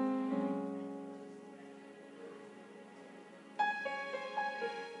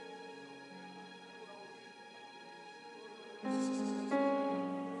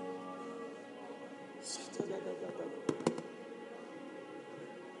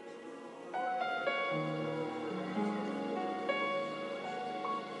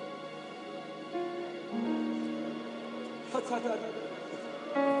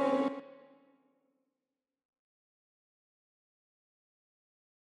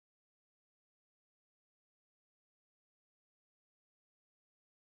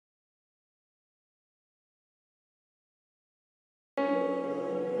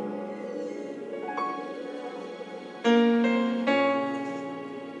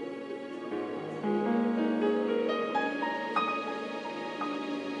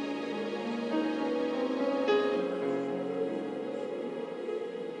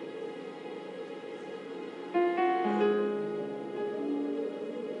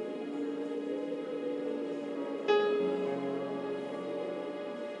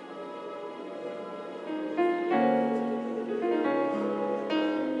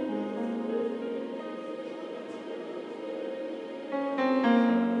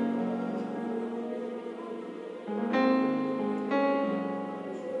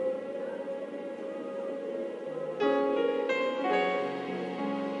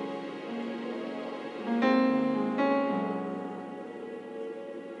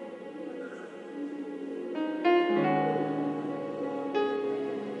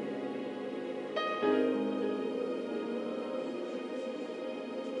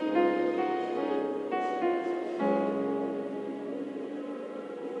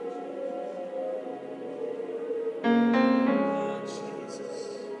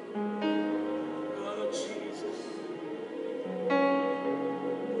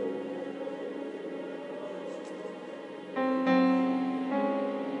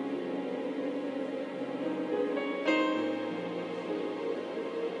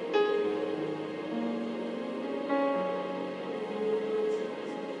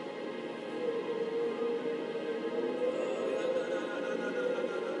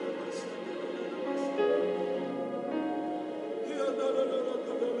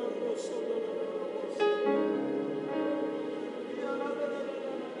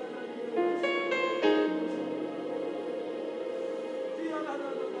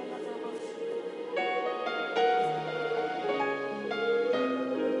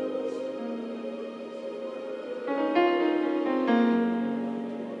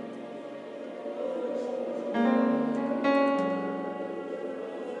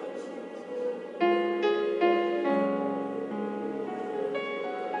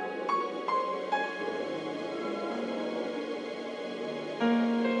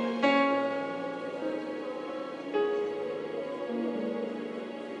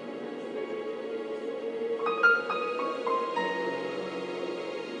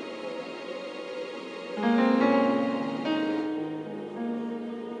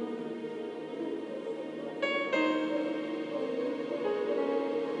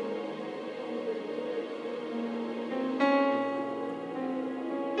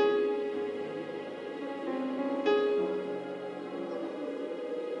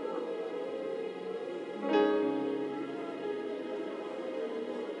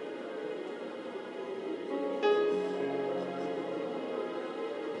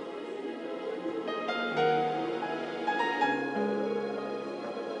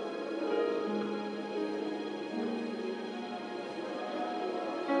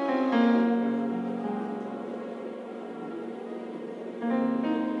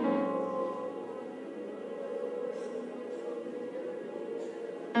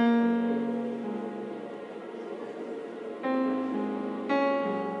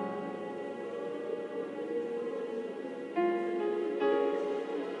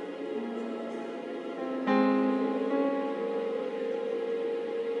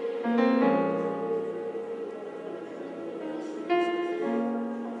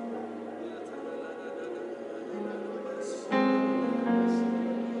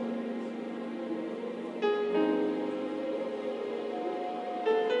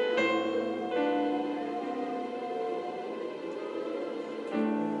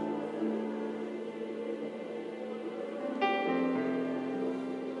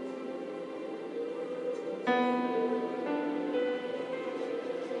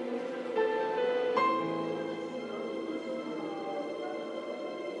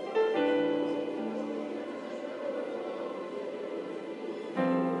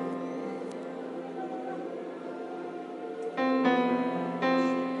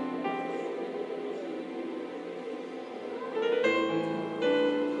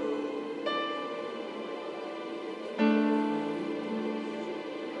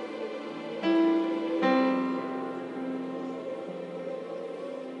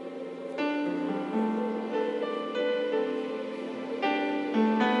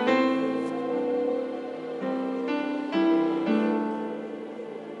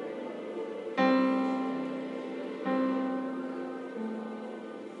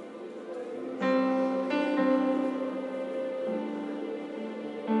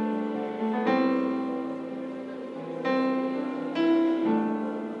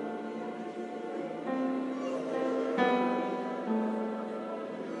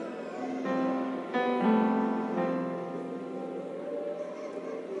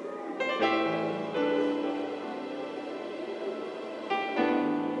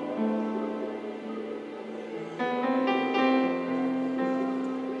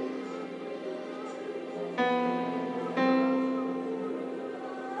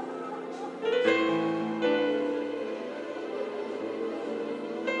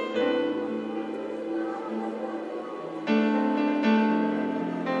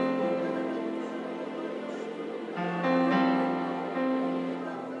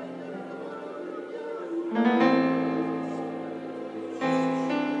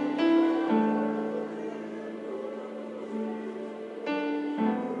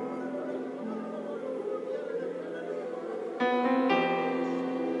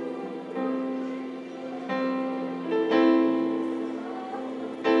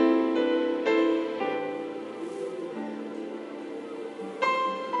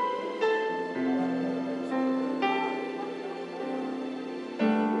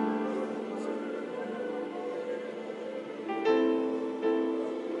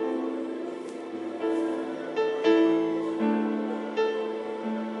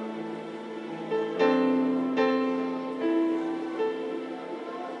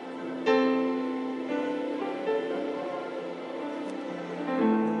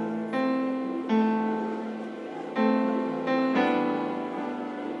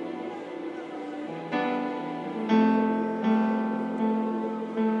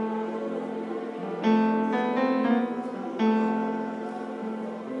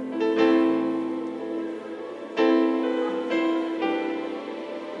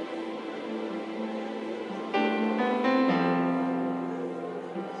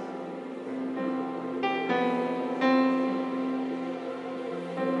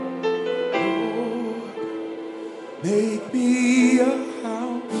 Make me a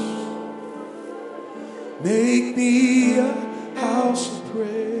house, make me a house of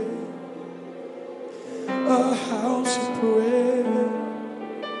prayer, a house of prayer.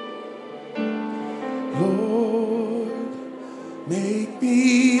 Lord, make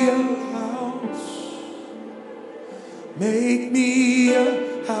me a house, make me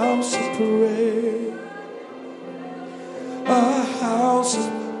a house of prayer, a house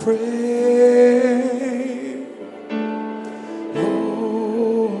of prayer.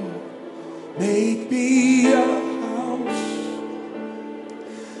 Make me a house,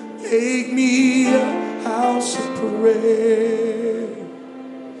 make me a house of prayer,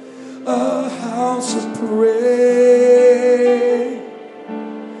 a house of prayer.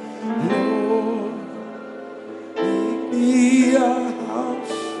 Lord, make me a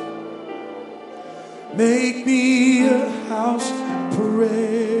house, make me a house of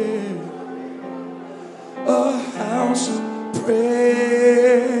prayer, a house of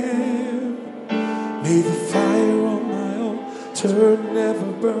prayer. May the fire on my altar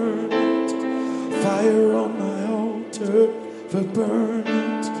never burn out. Fire on my altar never burn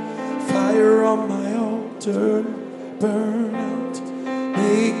out. Fire on my altar burn out.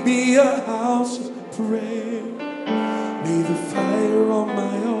 Make me a house of prayer. May the fire on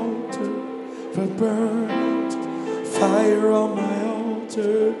my altar never burn out. Fire on my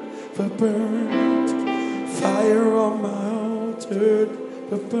altar never burn out. Fire on my altar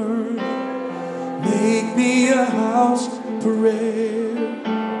never burn out. Make me a house of prayer,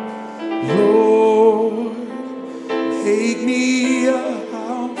 Lord. Make me a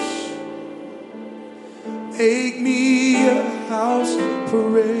house, make me a house of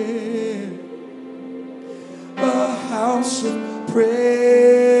prayer, a house of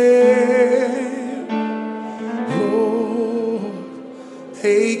prayer. Lord,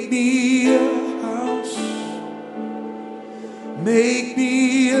 make me a house, make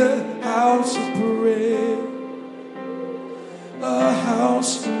me a house of prayer, a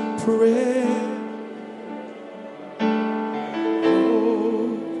house of prayer.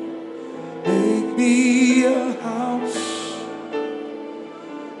 Lord, make me a house,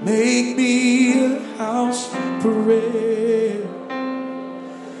 make me a house of prayer,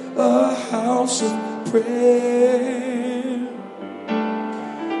 a house of prayer.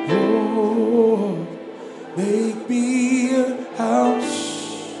 Lord, make me a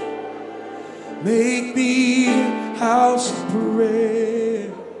house, make me a house of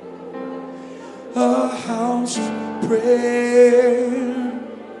prayer, a house of prayer.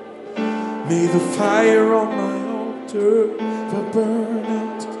 May the fire on my altar never burn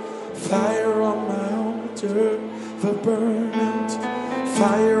out. Fire on my altar never burn out.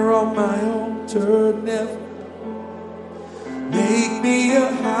 Fire on my altar never. Make me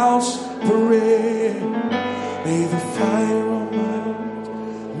a house of prayer. May the fire on my altar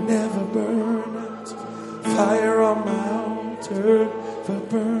never burn out. Fire on my altar never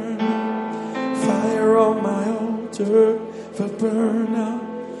burn out. Fire on my altar never burn out.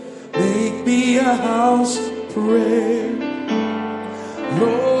 Make me a house of prayer.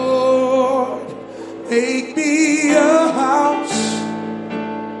 Lord, make me a house.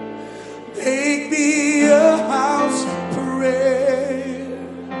 Make me a house of prayer.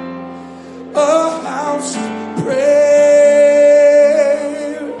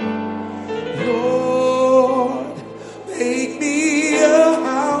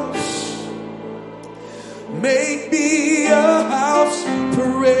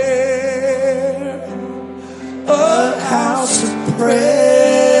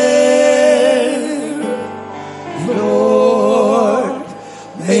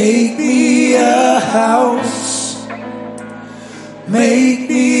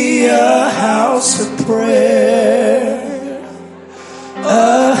 me a house of prayer,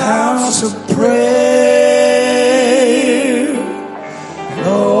 a house of prayer.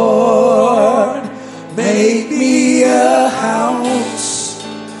 Lord, make me a house,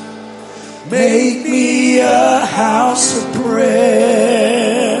 make me a house of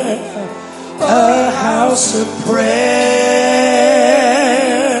prayer, a house of prayer.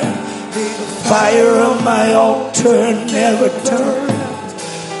 May the fire of my altar never turn out,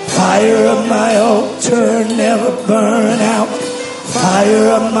 fire of my altar never burn out, fire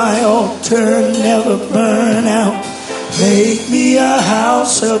of my altar never burn out. Make me a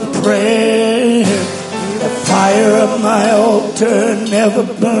house of prayer. May the fire of my altar never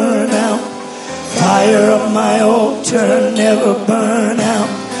burn out, fire of my altar never burn out,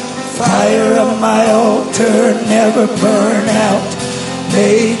 fire of my altar never burn out.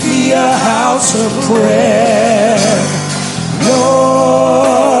 Make me a house of prayer.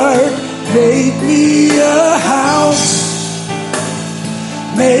 Lord, make me a house,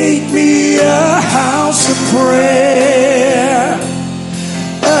 make me a house of prayer,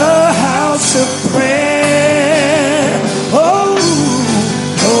 a house of prayer. Oh,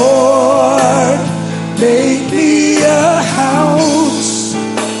 Lord, make me a house,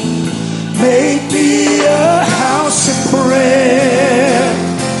 make me a house of prayer,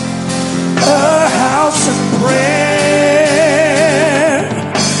 a house of prayer.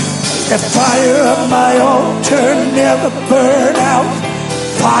 The fire of my altar never burn out,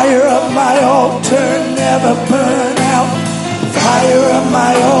 fire of my altar never burn out, fire of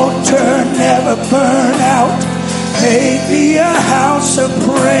my altar never burn out. Make me a house of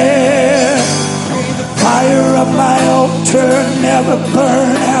prayer. May the fire of my altar never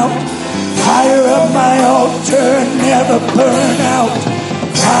burn out, fire of my altar never burn out,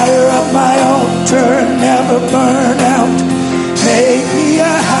 fire of my altar never burn out. Make me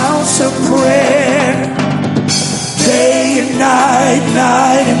a house of prayer. Day and night,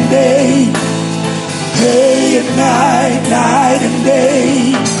 night and day, day and night, night and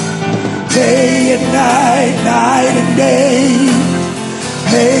day, day and night, night and day.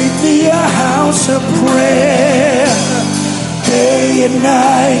 Make me a house of prayer. Day and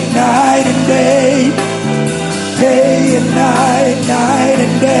night, night and day, day and night, night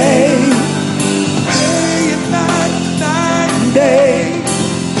and day, day and night, night and day.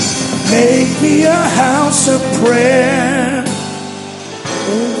 Make me a house of prayer.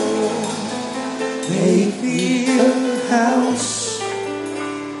 Oh, make me a house,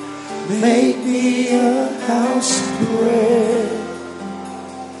 make me a house of prayer,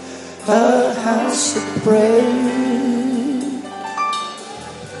 a house of prayer.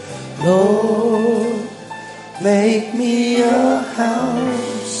 Lord, make me a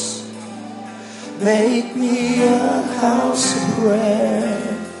house, make me a house of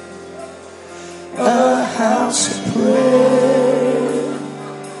prayer, a house of prayer.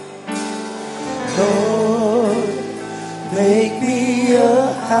 Lord, make me a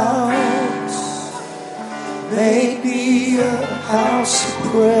house, make me a house of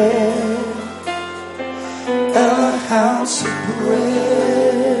prayer, a house of prayer.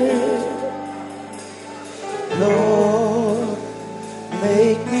 Lord,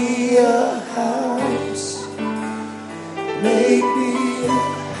 make me a house, make me a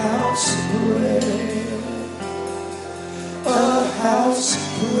house of prayer, a house of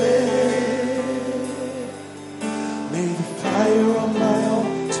prayer. May the fire of my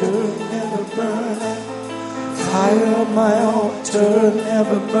altar never burn out, fire of my altar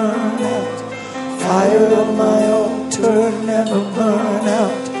never burn out, fire of my altar never burn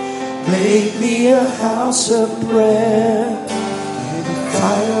out. Make me a house of prayer. May the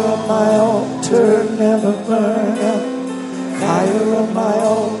fire of my altar never burn out, fire of my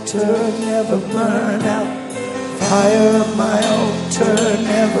altar never burn out, fire of my altar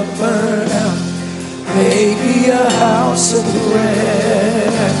never burn out. Make me a house of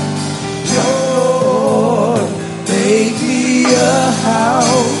prayer. Lord, make me a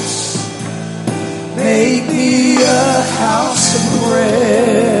house, make me a house of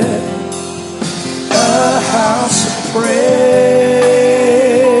prayer, a house of prayer.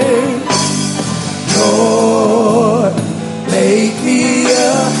 Lord, make me a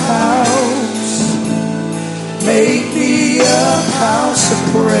house, make me a house of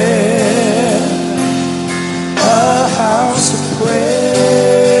prayer, a house of prayer.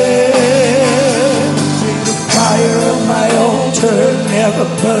 May the fire of my altar never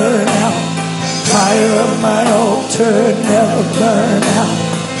burn out, fire of my altar never burn out,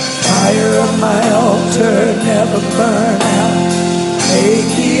 fire of my altar never burn out. Make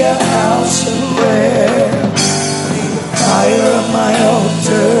me a house of prayer. May the Fire of my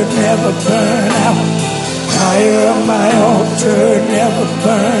altar never burn out. Fire of my altar never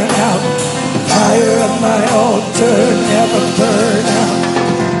burn out. Fire of my altar never burn out.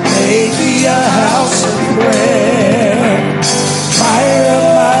 Make me a house of prayer. Fire of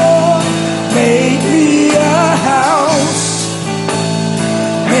my altar, make me a house.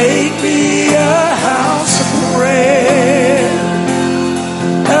 Make me a house of prayer.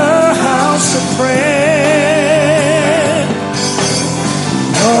 A house of prayer.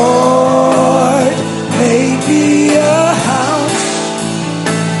 Lord, make me a house.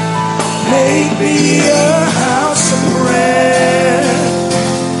 Make me a house of prayer.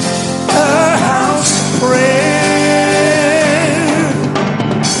 A house of prayer.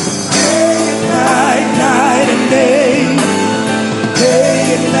 Day and night, night and day. Day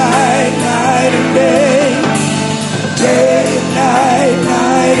and night, night and day. Day and night,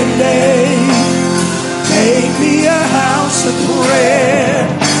 night and day. Make me a house of prayer.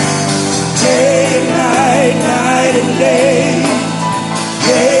 Day and night, night and day.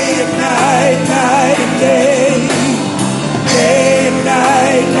 Day and night, night and day. Day and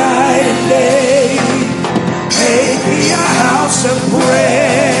night, night and day. Make me a house of prayer.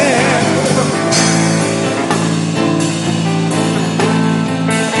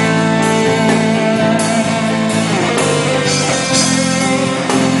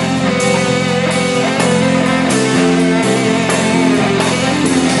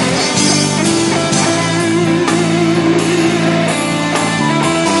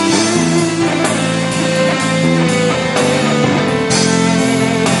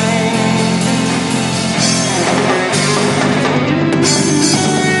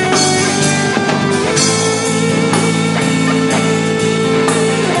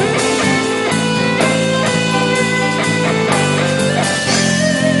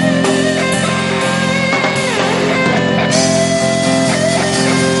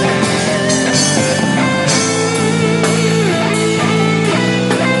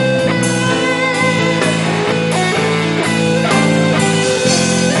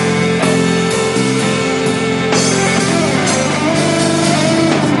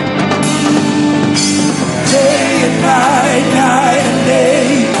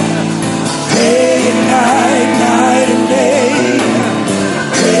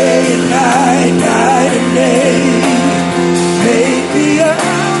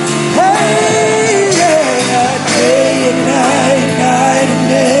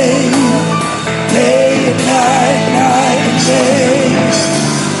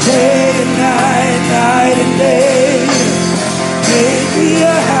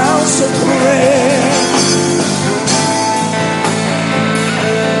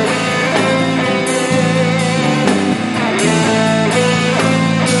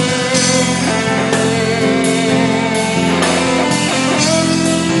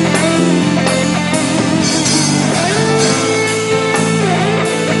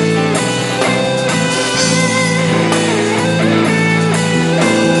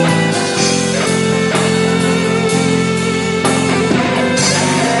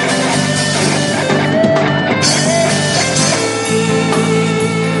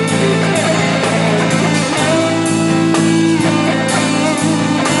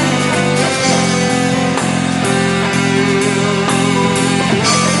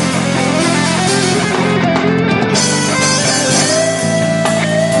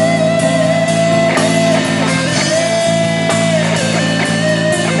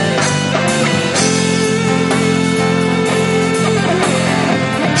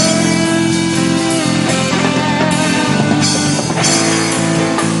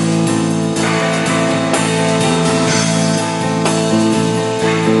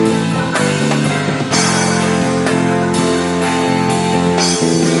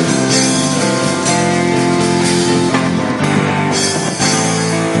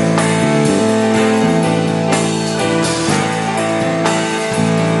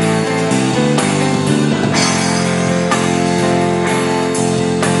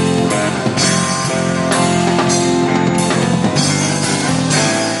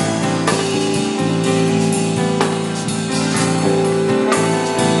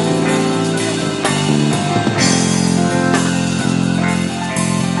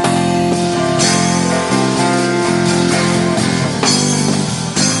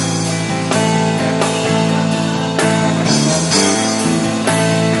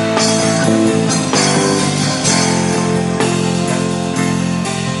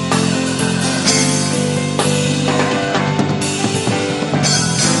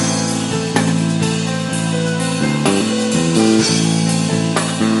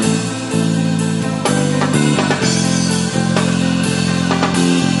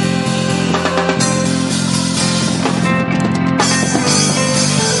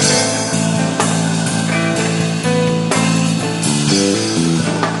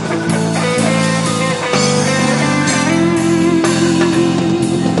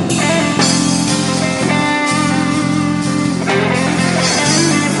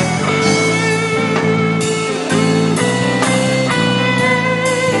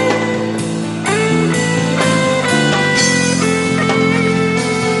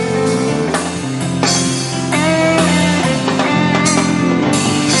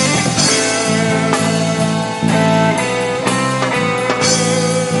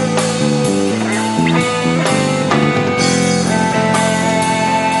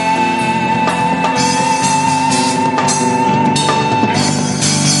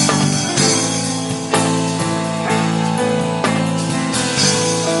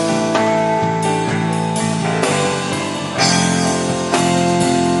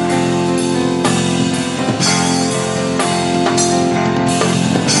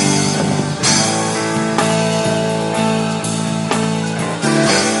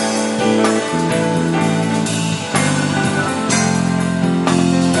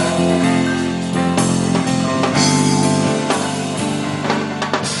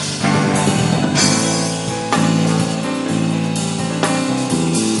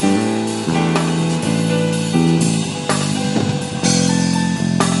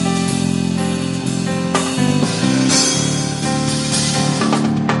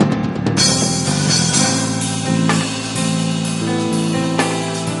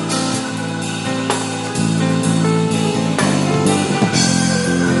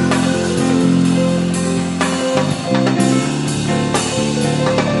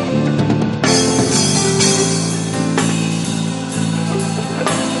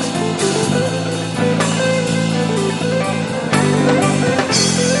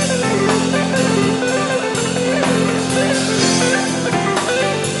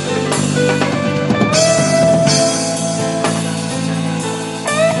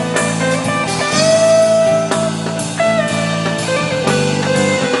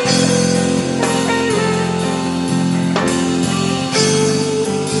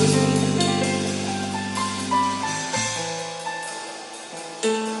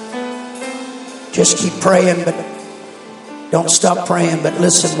 Just keep praying, but don't stop praying, but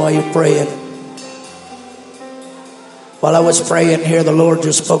listen while you're praying. While I was praying here, the Lord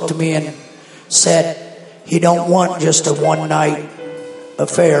just spoke to me and said, He don't want just a one-night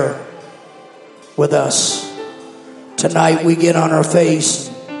affair with us. Tonight we get on our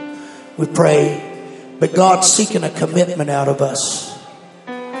face, we pray, but God's seeking a commitment out of us.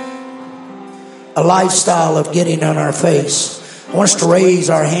 A lifestyle of getting on our face. I want us to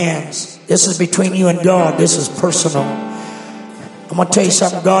raise our hands. This is between you and God. This is personal. I'm going to tell you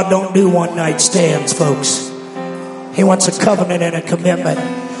something. God don't do one-night stands, folks. He wants a covenant and a commitment.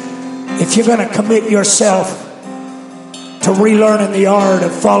 If you're going to commit yourself to relearning the art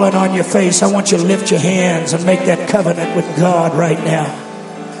of falling on your face, I want you to lift your hands and make that covenant with God right now.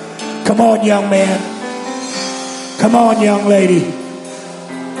 Come on, young man. Come on, young lady.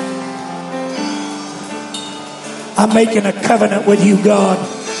 I'm making a covenant with you, God.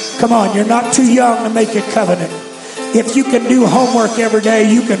 Come on, you're not too young to make a covenant. If you can do homework every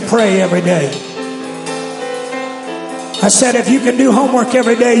day, you can pray every day. I said, if you can do homework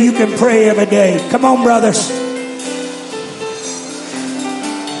every day, you can pray every day. Come on, brothers.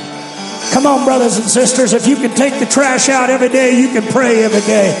 Come on, brothers and sisters. If you can take the trash out every day, you can pray every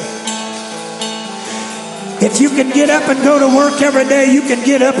day. If you can get up and go to work every day, you can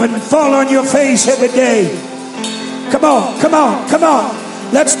get up and fall on your face every day. Come on, come on, come on.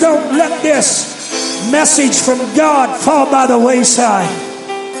 Let's don't let this message from God fall by the wayside.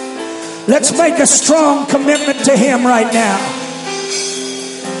 Let's make a strong commitment to Him right now.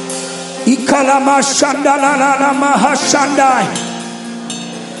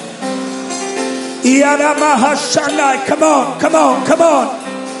 Come on, come on, come on.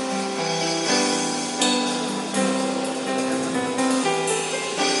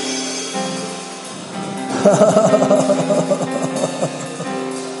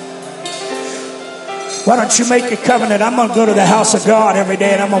 Why don't you make a covenant? I'm going to go to the house of God every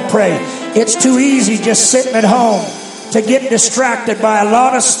day and I'm going to pray. It's too easy just sitting at home to get distracted by a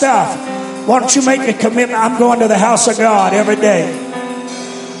lot of stuff. Why don't you make a commitment? I'm going to the house of God every day.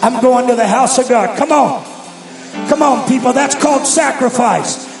 I'm going to the house of God. Come on. Come on, people. That's called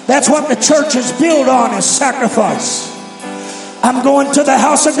sacrifice. That's what the church is built on, is sacrifice. I'm going to the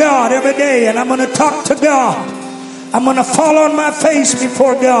house of God every day and I'm going to talk to God. I'm going to fall on my face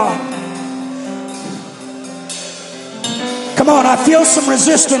before God. Come on, I feel some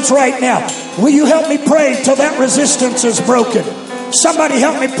resistance right now. Will you help me pray till that resistance is broken? Somebody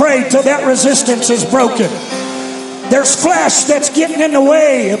help me pray till that resistance is broken. There's flesh that's getting in the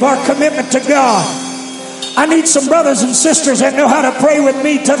way of our commitment to God. I need some brothers and sisters that know how to pray with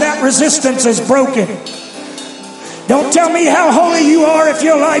me till that resistance is broken. Don't tell me how holy you are if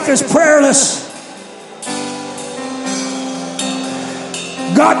your life is prayerless.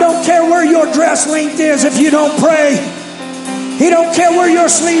 God don't care where your dress length is if you don't pray. He don't care where your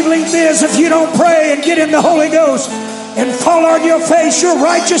sleeve length is if you don't pray and get in the Holy Ghost and fall on your face. Your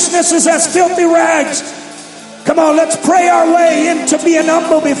righteousness is as filthy rags. Come on, let's pray our way into being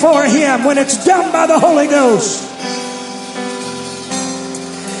humble before Him when it's done by the Holy Ghost.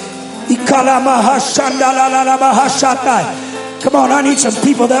 Come on, I need some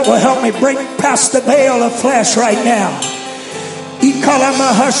people that will help me break past the veil of flesh right now.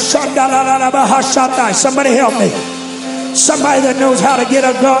 Somebody help me. Somebody that knows how to get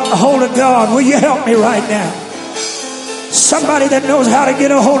a hold of God, will you help me right now? Somebody that knows how to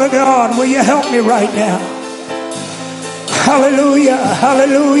get a hold of God, will you help me right now? Hallelujah,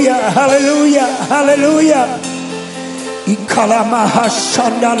 hallelujah, hallelujah, hallelujah.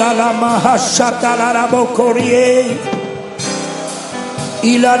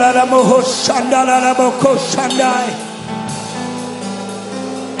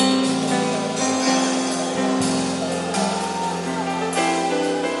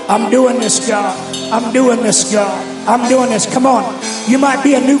 I'm doing this, God. I'm doing this, God. I'm doing this. Come on. You might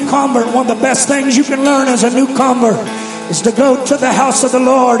be a new convert. One of the best things you can learn as a new convert is to go to the house of the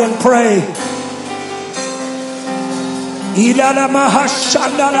Lord and pray.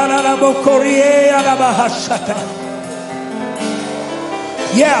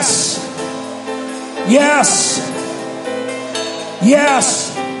 Yes. Yes.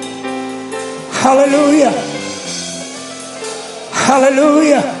 Yes. Hallelujah.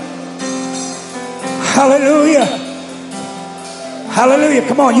 Hallelujah. Hallelujah. Hallelujah.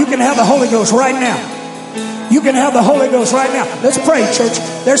 Come on, you can have the Holy Ghost right now. You can have the Holy Ghost right now. Let's pray, church.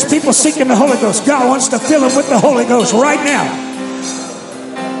 There's people seeking the Holy Ghost. God wants to fill them with the Holy Ghost right now.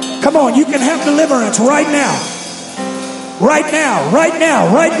 Come on, you can have deliverance right now. Right now, right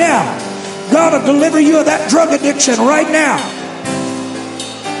now, right now. God will deliver you of that drug addiction right now.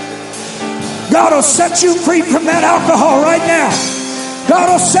 God will set you free from that alcohol right now.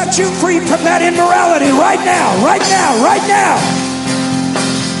 God will set you free from that immorality right now, right now, right now.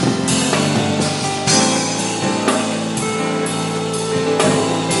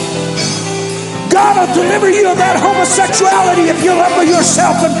 God will deliver you of that homosexuality if you'll humble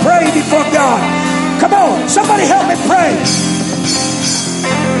yourself and pray before God. Come on, somebody help me pray.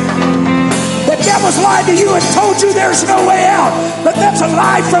 The devil's lied to you and told you there's no way out, but that's a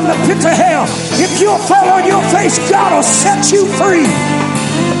lie from the pit of hell. If you'll fall on your face, God will set you free.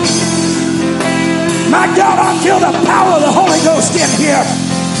 My God, I feel the power of the Holy Ghost in here.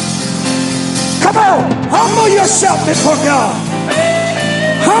 Come on, humble yourself before God.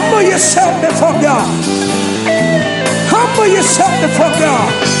 Humble yourself before God. Humble yourself before God.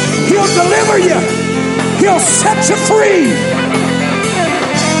 He'll deliver you. He'll set you free.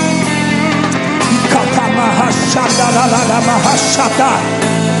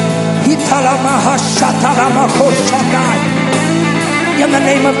 In the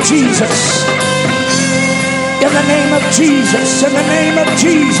name of Jesus. In the name of Jesus. In the name of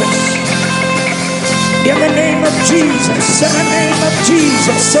Jesus. In the name of Jesus. In the name of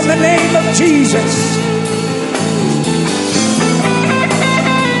Jesus. In the name of Jesus.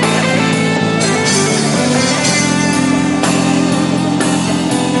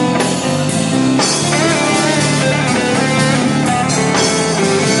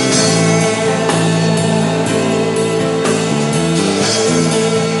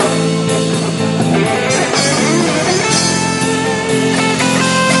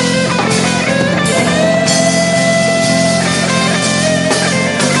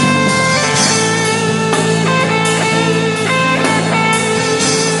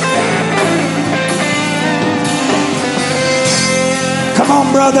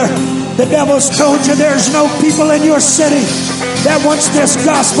 Brother, the devil's told you there's no people in your city that wants this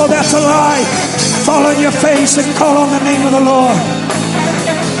gospel. That's a lie. Fall on your face and call on the name of the Lord.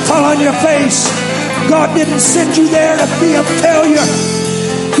 Fall on your face. God didn't send you there to be a failure.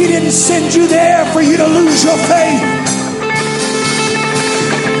 He didn't send you there for you to lose your faith.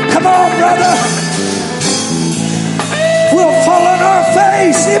 Come on, brother. We'll fall on our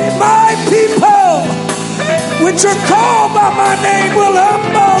face if my people, which are called by my name, will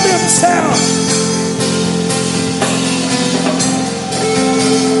humble themselves.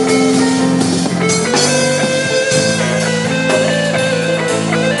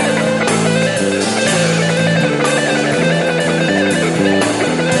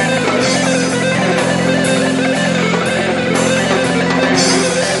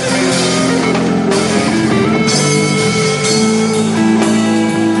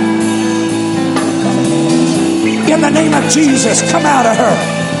 In the name of Jesus, come out of her.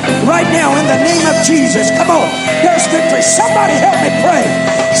 Right now, in the name of Jesus, come on. There's victory. Somebody help me pray.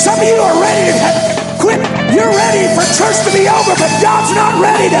 Some of you are ready to quit. You're ready for church to be over, but God's not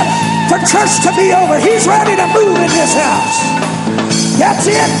ready for church to be over. He's ready to move in this house. That's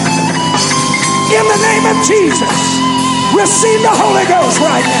it. In the name of Jesus, receive the Holy Ghost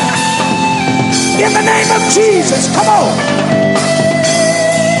right now. In the name of Jesus, come on.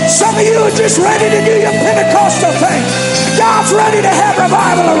 Some of you are just ready to do your Pentecostal thing. God's ready to have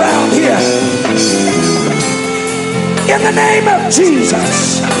revival around here. In the name of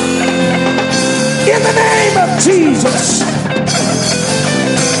Jesus. In the name of Jesus.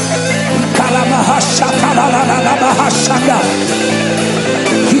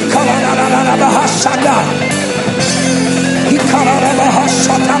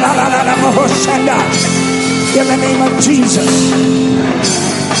 In the name of Jesus.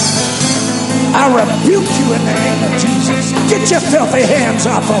 I rebuke you in the name of Jesus. Get your filthy hands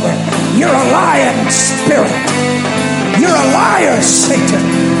off of her. You're a lying spirit. You're a liar, Satan.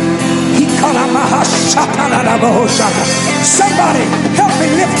 Somebody help me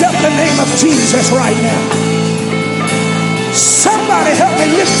lift up the name of Jesus right now. Somebody help me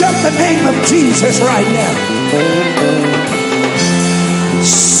lift up the name of Jesus right now.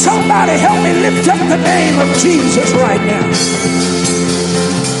 Somebody help me lift up the name of Jesus right now.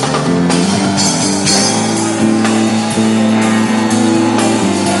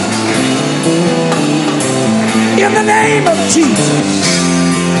 In the name of Jesus.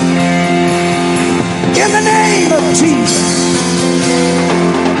 In the name of Jesus.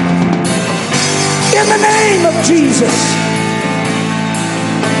 In the name of Jesus.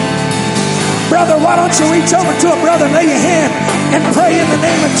 Brother, why don't you reach over to a brother and lay your hand and pray in the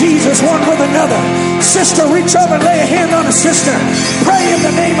name of Jesus one with another. Sister, reach over and lay a hand on a sister. Pray in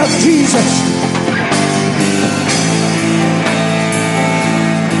the name of Jesus.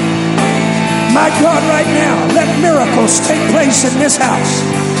 My God, right now, let miracles take place in this house.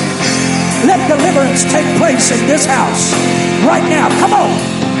 Let deliverance take place in this house right now. Come on.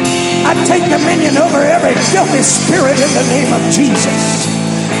 I take dominion over every filthy spirit in the name of Jesus.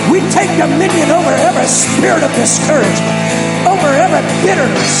 We take dominion over every spirit of discouragement, over every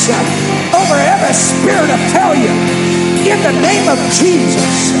bitterness, over every spirit of failure. In the name of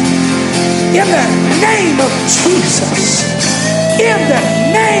Jesus. In the name of Jesus. In the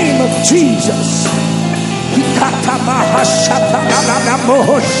name of Jesus.